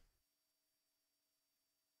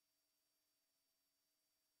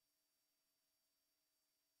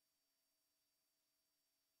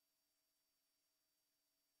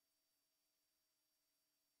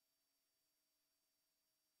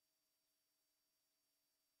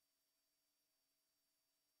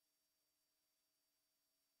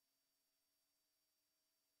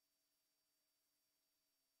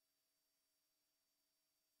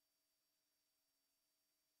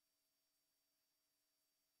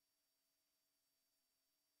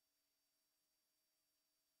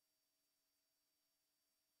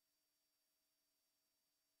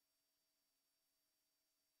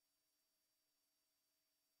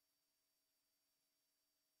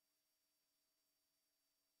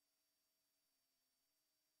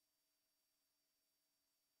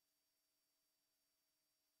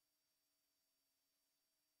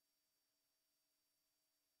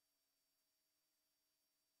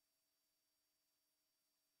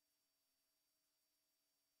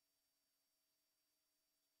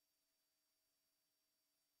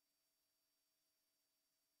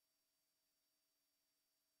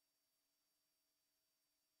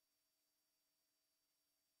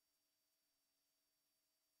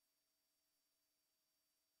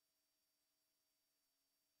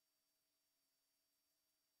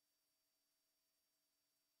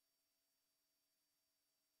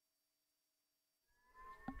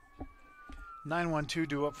 (9-1-2)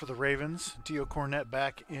 due up for the Ravens. Dio Cornett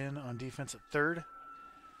back in on defense at third.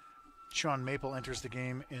 Sean Maple enters the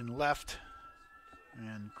game in left.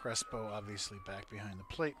 And Crespo obviously back behind the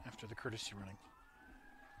plate after the courtesy running.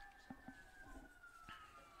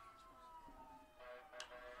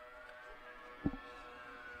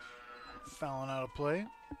 Fouling out of play.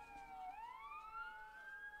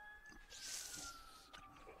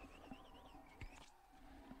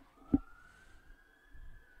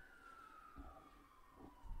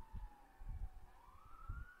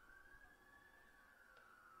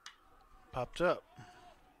 Popped up.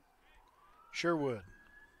 Sherwood.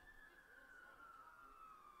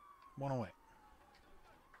 1 away.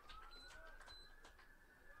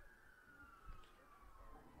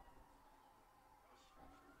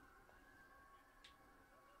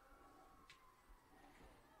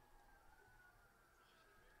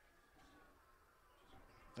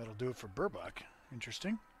 That'll do it for Burbach.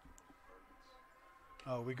 Interesting.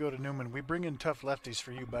 Oh, we go to Newman. We bring in tough lefties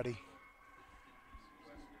for you, buddy.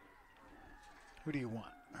 Who do you want?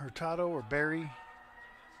 Hurtado or Barry?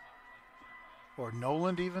 Or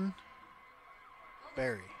Noland even?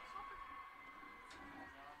 Barry.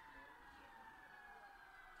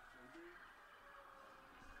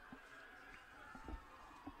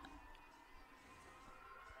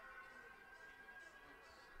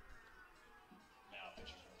 Now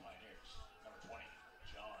pitching for the Pioneers, number 20,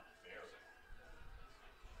 John Barry.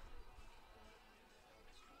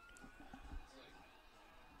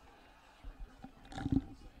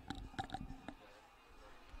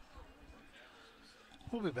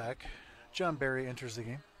 We'll be back. John Barry enters the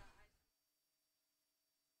game.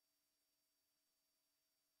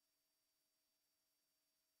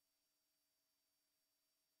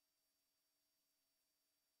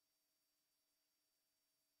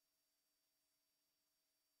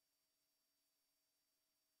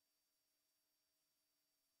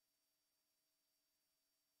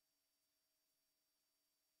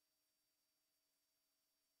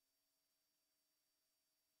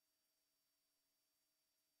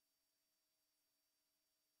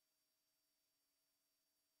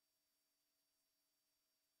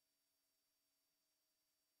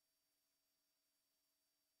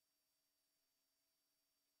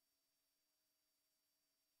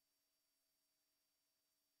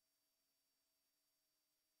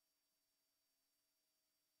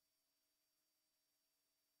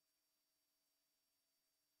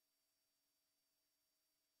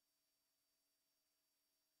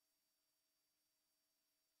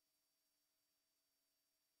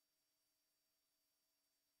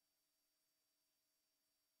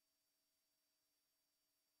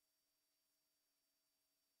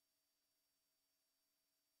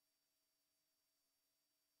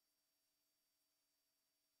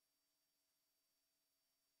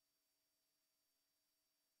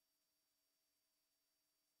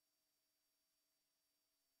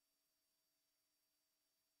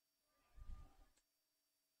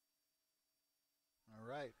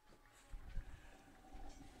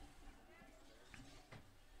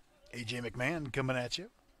 A.J. McMahon coming at you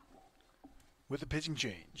with a pitching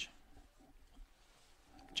change.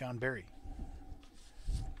 John Barry.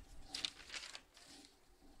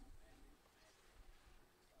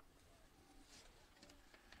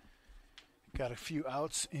 Got a few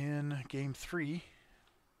outs in game 3.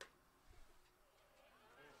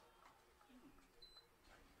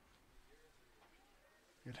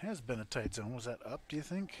 It has been a tight zone. Was that up, do you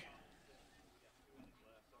think?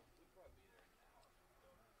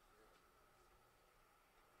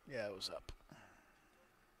 Yeah, it was up.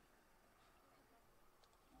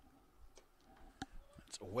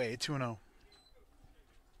 It's away, 2-0.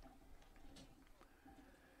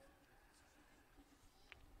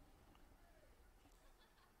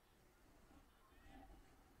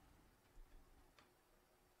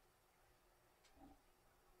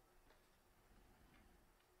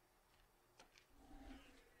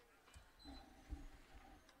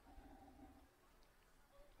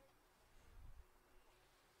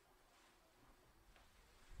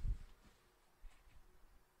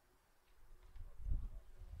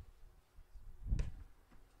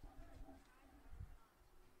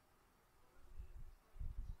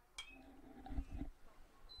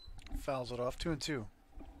 Fouls it off, 2-2.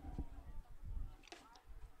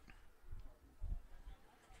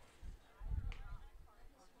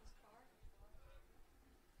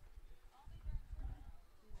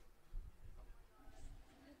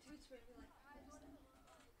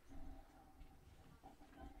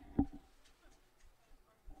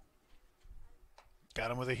 Got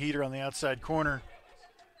him with a heater on the outside corner.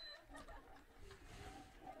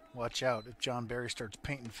 Watch out if John Barry starts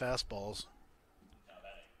painting fastballs.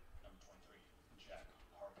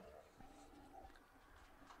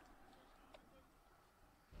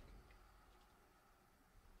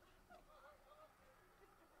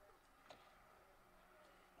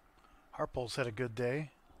 Harpole's had a good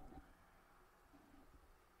day.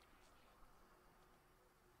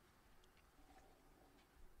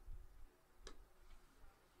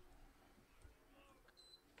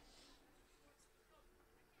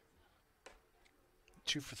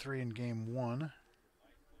 Two for 3 in game 1.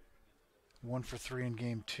 1 for 3 in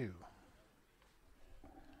game 2.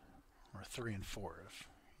 Or 3 and 4 if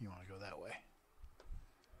you want to go that way.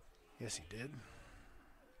 Yes, he did.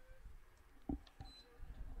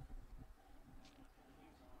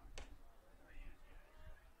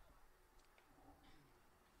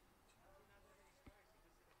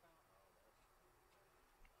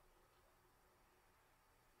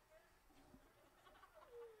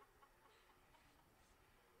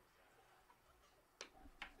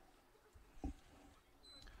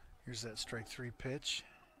 Here's that strike 3 pitch.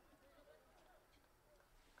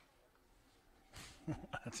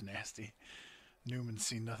 That's nasty. Newman's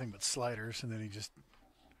seen nothing but sliders, and then he just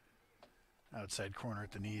outside corner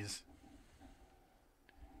at the knees.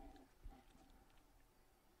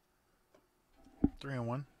 Three and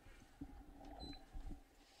 1.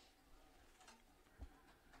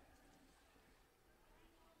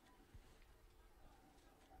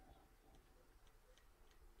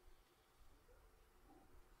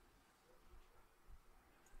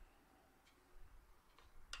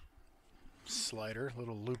 Slider,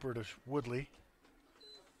 little looper to Woodley.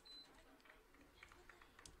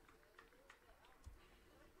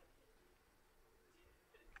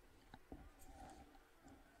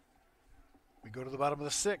 We go to the bottom of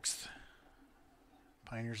the 6th.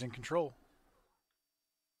 Pioneers in control.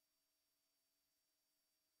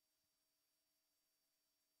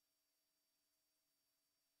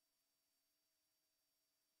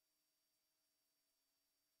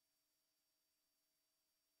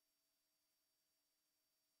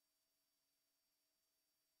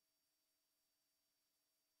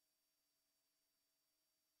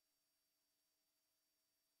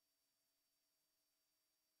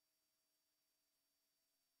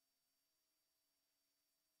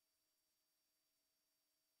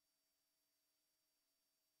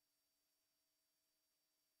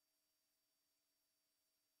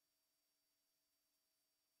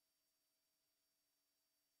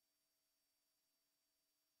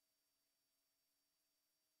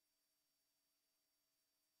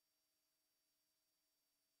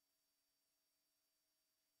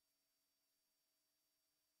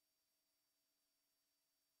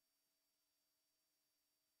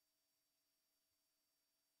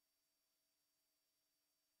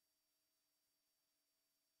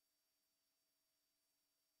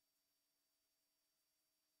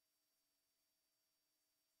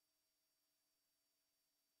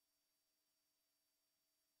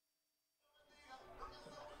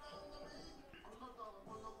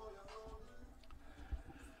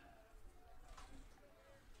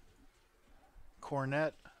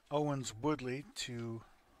 Cornett, Owens, Woodley to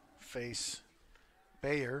face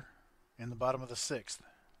Bayer in the bottom of the 6th.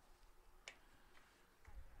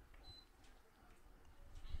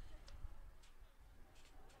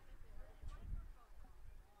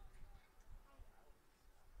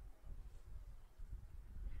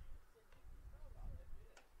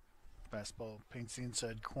 Fastball paints the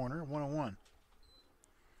inside corner, 1-1.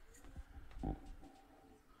 I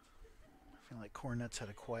feel like Cornett's had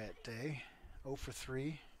a quiet day. 0 for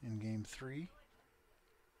 3 in game 3.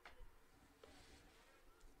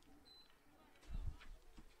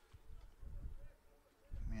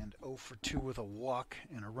 And 0 for 2 with a walk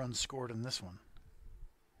and a run scored in this one.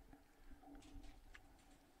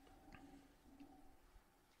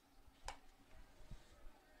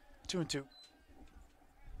 Two and two.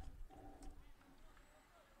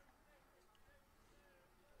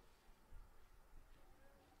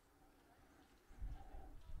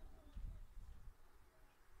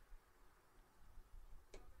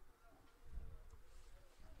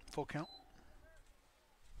 Full count.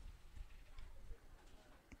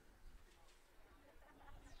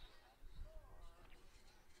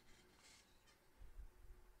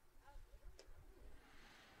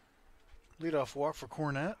 Leadoff walk for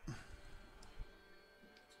Cornett.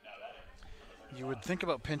 You would think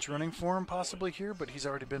about pinch running for him possibly here, but he's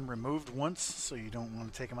already been removed once, so you don't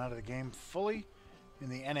want to take him out of the game fully. In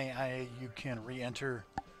the NAIA, you can re-enter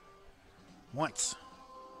once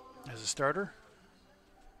as a starter,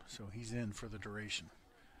 so he's in for the duration.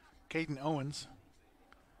 Caden Owens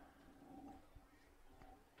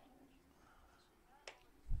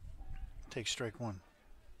takes strike one.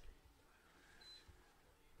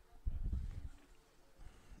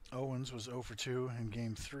 Owens was 0 for 2 in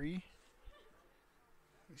game 3.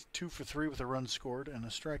 He's 2 for 3 with a run scored and a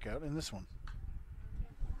strikeout in this one.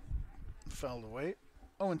 Fouled away.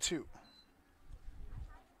 0 and 2.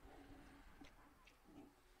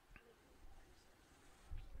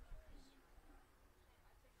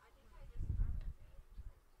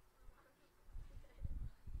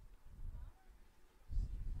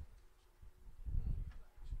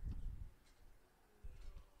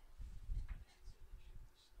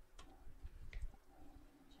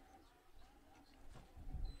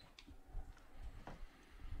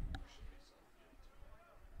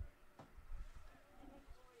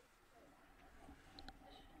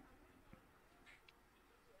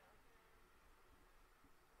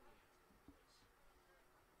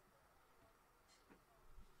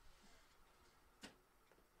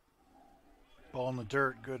 Ball in the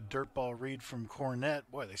dirt. Good dirt ball read from Cornett.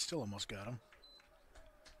 Boy, they still almost got him.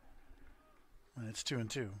 And it's 2 and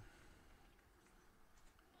 2.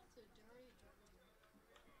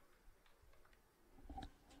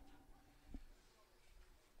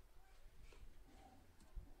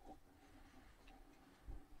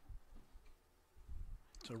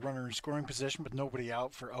 So runner in scoring position, but nobody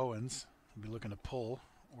out for Owens. He'll be looking to pull,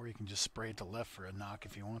 or you can just spray it to left for a knock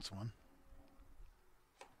if he wants one.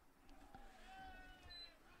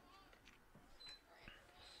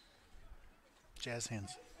 Jazz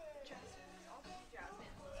hands.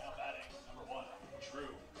 Now batting, number 1, Drew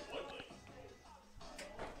Woodley.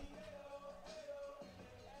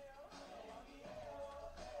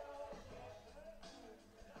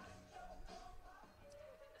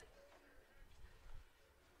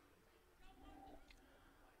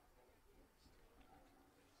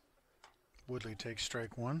 Woodley takes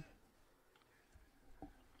strike one.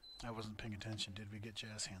 I wasn't paying attention. Did we get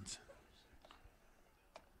jazz hands?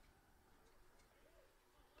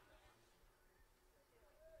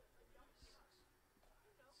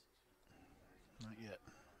 Not yet.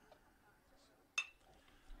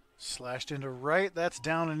 Slashed into right. That's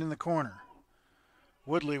down and in the corner.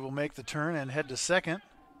 Woodley will make the turn and head to second.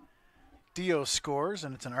 Dio scores,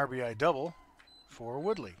 and it's an RBI double for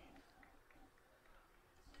Woodley.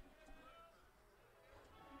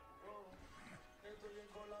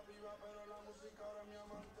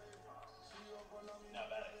 Now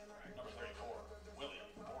batting, number 34, William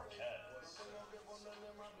Marquez.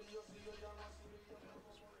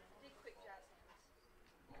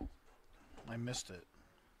 I missed it.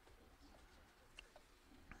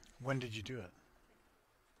 When did you do it?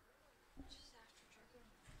 Just after drinking.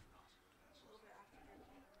 A little bit after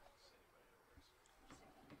drinking.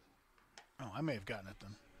 Oh, I may have gotten it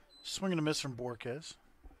then. Swing and a miss from Borquez.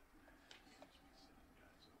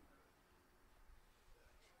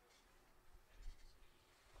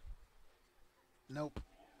 Nope.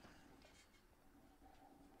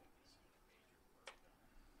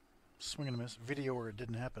 Swing and a miss. Video or it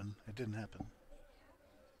didn't happen. It didn't happen.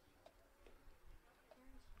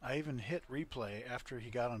 I even hit replay after he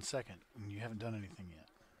got on second, and you haven't done anything yet.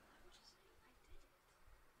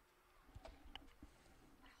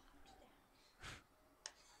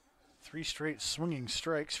 Three straight swinging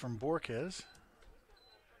strikes from Borquez,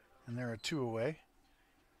 and there are two away.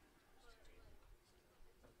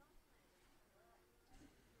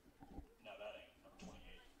 Now batting, number 28,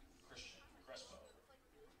 Christian Crespo.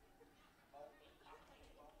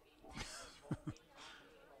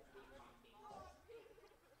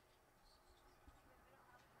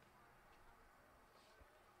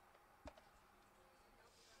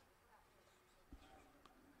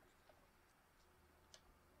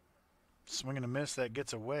 Swing and a miss, that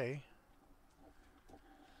gets away.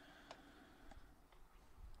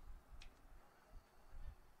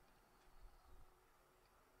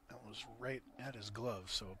 That was right at his glove,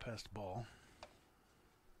 so a passed ball.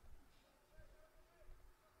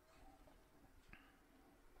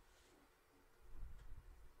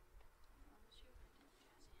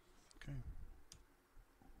 Okay.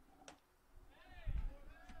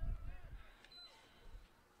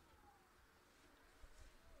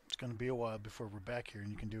 It's going to be a while before we're back here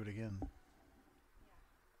and you can do it again.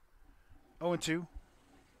 0-2.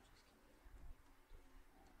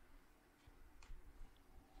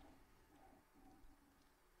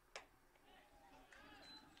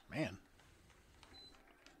 Man.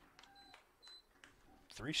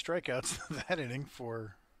 3 strikeouts that inning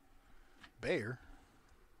for Bayer.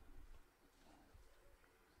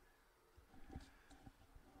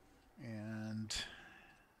 And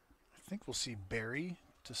I think we'll see Barry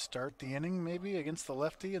to start the inning maybe against the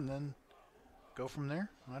lefty and then go from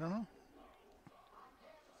there. I don't know.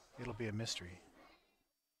 It'll be a mystery.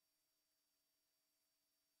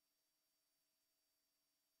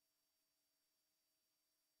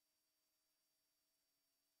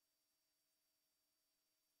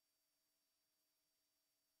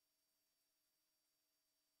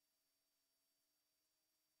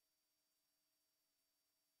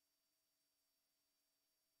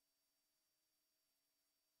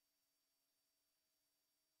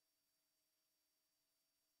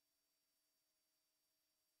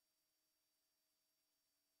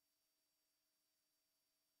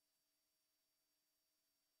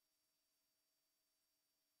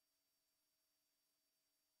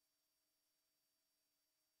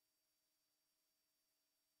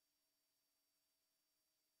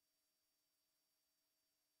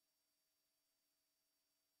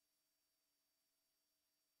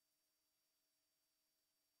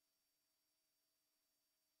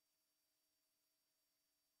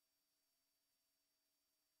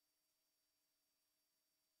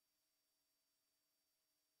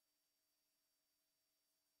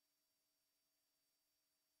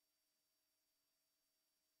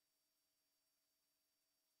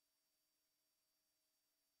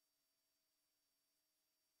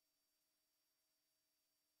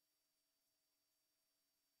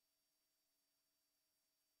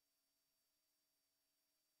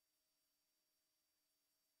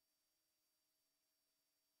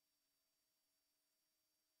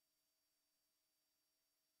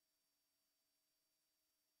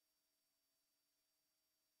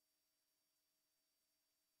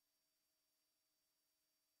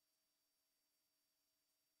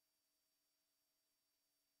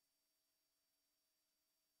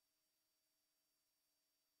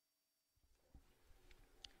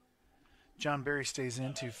 John Barry stays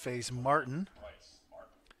in to face Martin.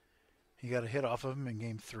 He got a hit off of him in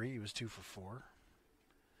game 3. He was 2 for 4.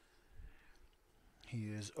 He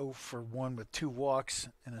is 0 for 1 with 2 walks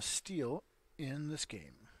and a steal in this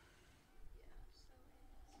game.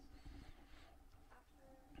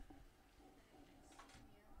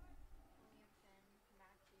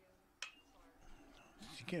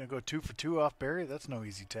 You can't go 2 for 2 off Barry. That's no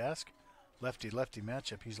easy task. Lefty-lefty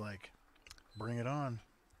matchup. He's like, bring it on.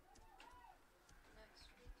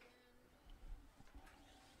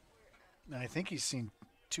 And I think he's seen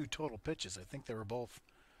 2 total pitches. I think they were both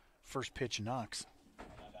first pitch knocks.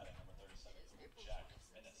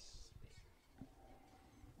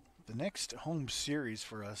 The next home series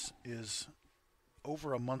for us is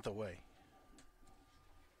over a month away.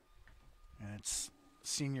 And it's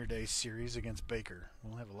Senior Day series against Baker.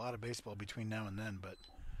 We'll have a lot of baseball between now and then, but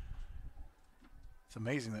it's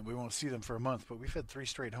amazing that we won't see them for a month. But we've had 3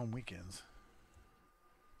 straight home weekends.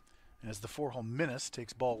 As the 4-hole menace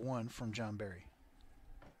takes ball 1 from John Barry.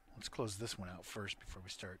 Let's close this one out first before we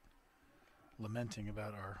start lamenting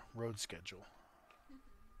about our road schedule.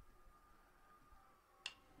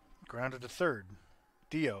 Grounded to third.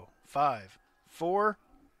 Dio, 5, 4.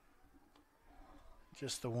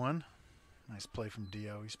 Just the one. Nice play from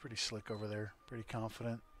Dio. He's pretty slick over there, pretty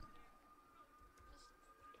confident.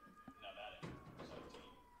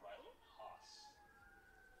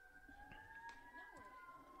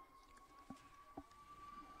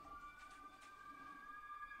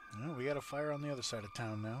 got a fire on the other side of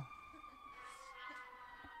town now.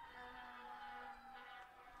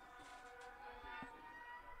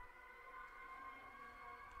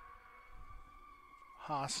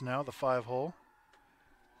 Haas now, the 5-hole.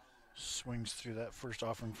 Swings through that first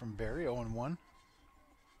offering from Barry, 0-1.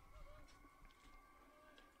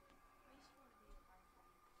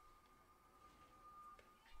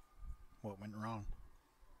 What went wrong?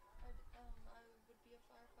 I would be a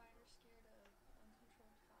firefighter scared of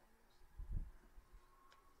uncontrolled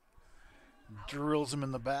fires. Drills him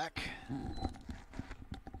in the back.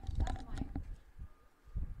 That might hurt.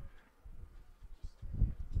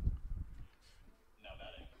 Now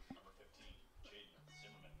batting, number 15, Jaden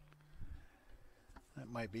Zimmerman.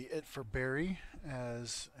 That might be it for Barry,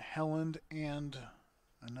 as Helland and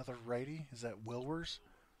another righty, is that Wilwers,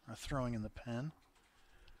 are throwing in the pen.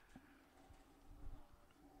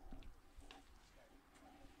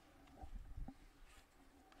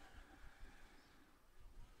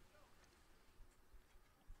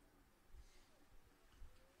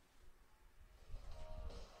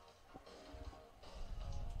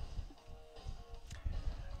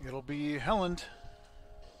 It'll be Helland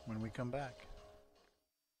when we come back.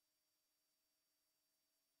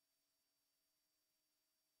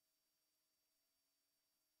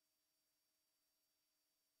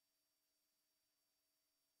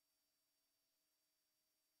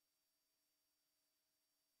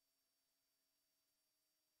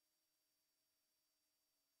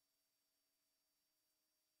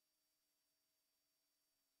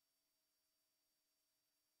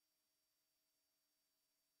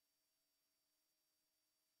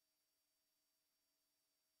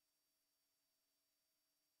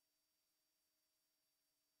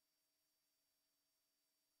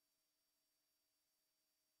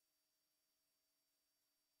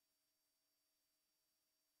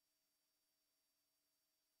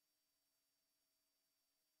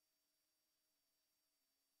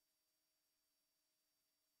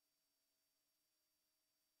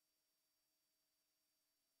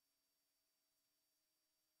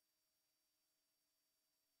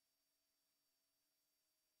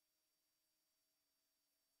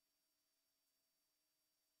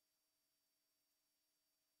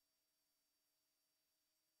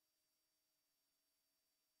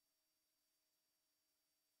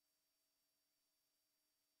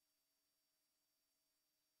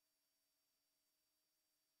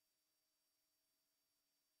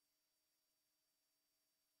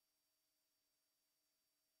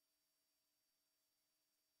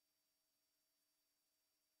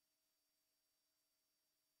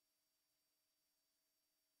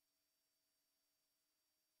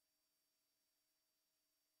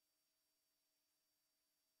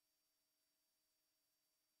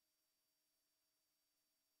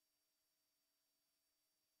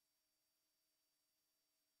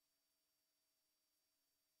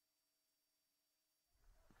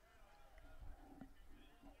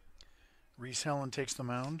 Reese Helland takes the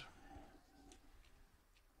mound.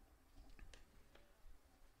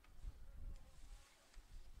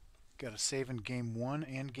 Got a save in game 1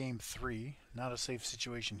 and game 3. Not a safe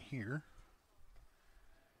situation here.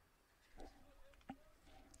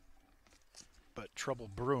 But trouble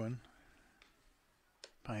brewing.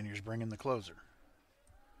 Pioneers bring in the closer.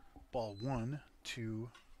 Ball 1 to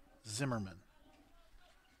Zimmerman.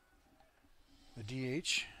 The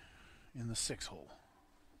DH in the 6-hole.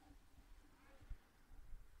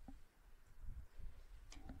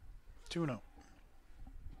 Two 2-0.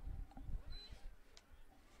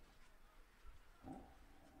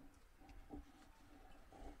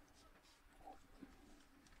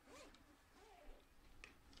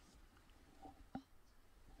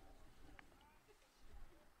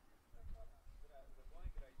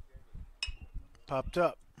 Popped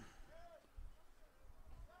up.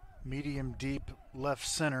 Medium deep left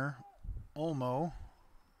center. Olmo.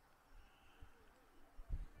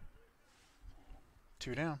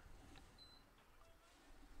 2 down.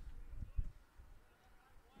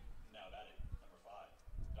 Now batting, number 5,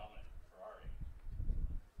 Dominic Ferrari.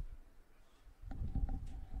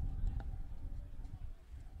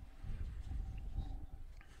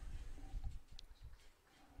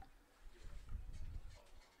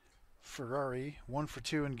 Ferrari, 1 for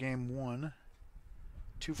 2 in game 1.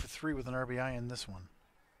 2 for 3 with an RBI in this one.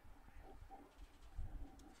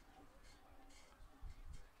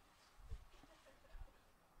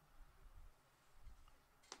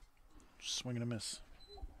 Swing and a miss.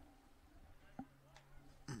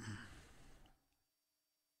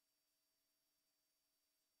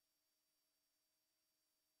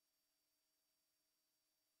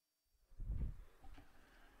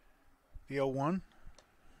 The 0-1.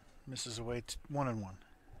 Misses away 1-1.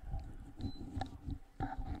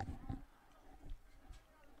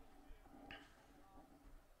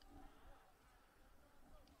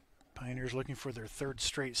 Pioneers looking for their 3rd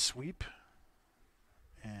straight sweep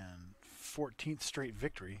and 14th straight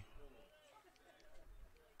victory.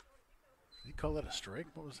 Did he call that a strike?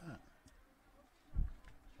 What was that?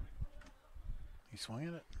 He swung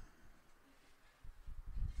at it?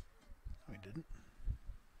 No, he didn't.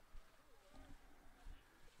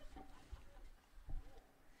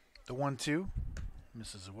 The 1-2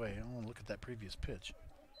 misses away. I want to look at that previous pitch.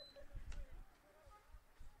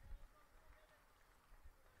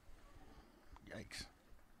 Yikes.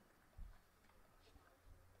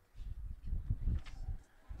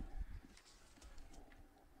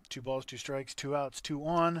 Two balls, 2 strikes, 2 outs, 2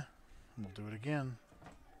 on. We'll do it again.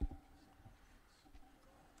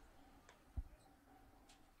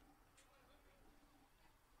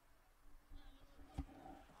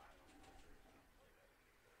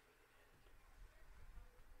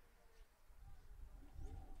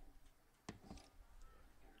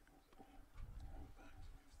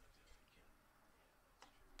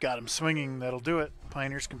 Got him swinging. That'll do it.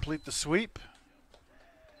 Pioneers complete the sweep.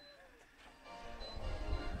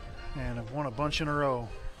 And have won a bunch in a row.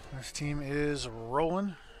 This team is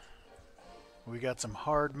rolling. We got some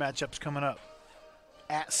hard matchups coming up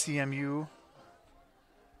at CMU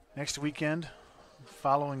next weekend.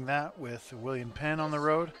 Following that with William Penn on the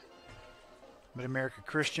road. Mid-America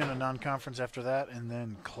Christian, a non-conference after that. And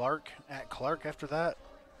then Clark at Clark after that.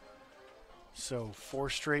 So 4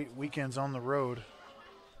 straight weekends on the road.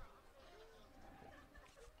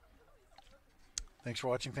 Thanks for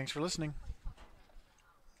watching. Thanks for listening.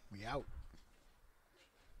 We out.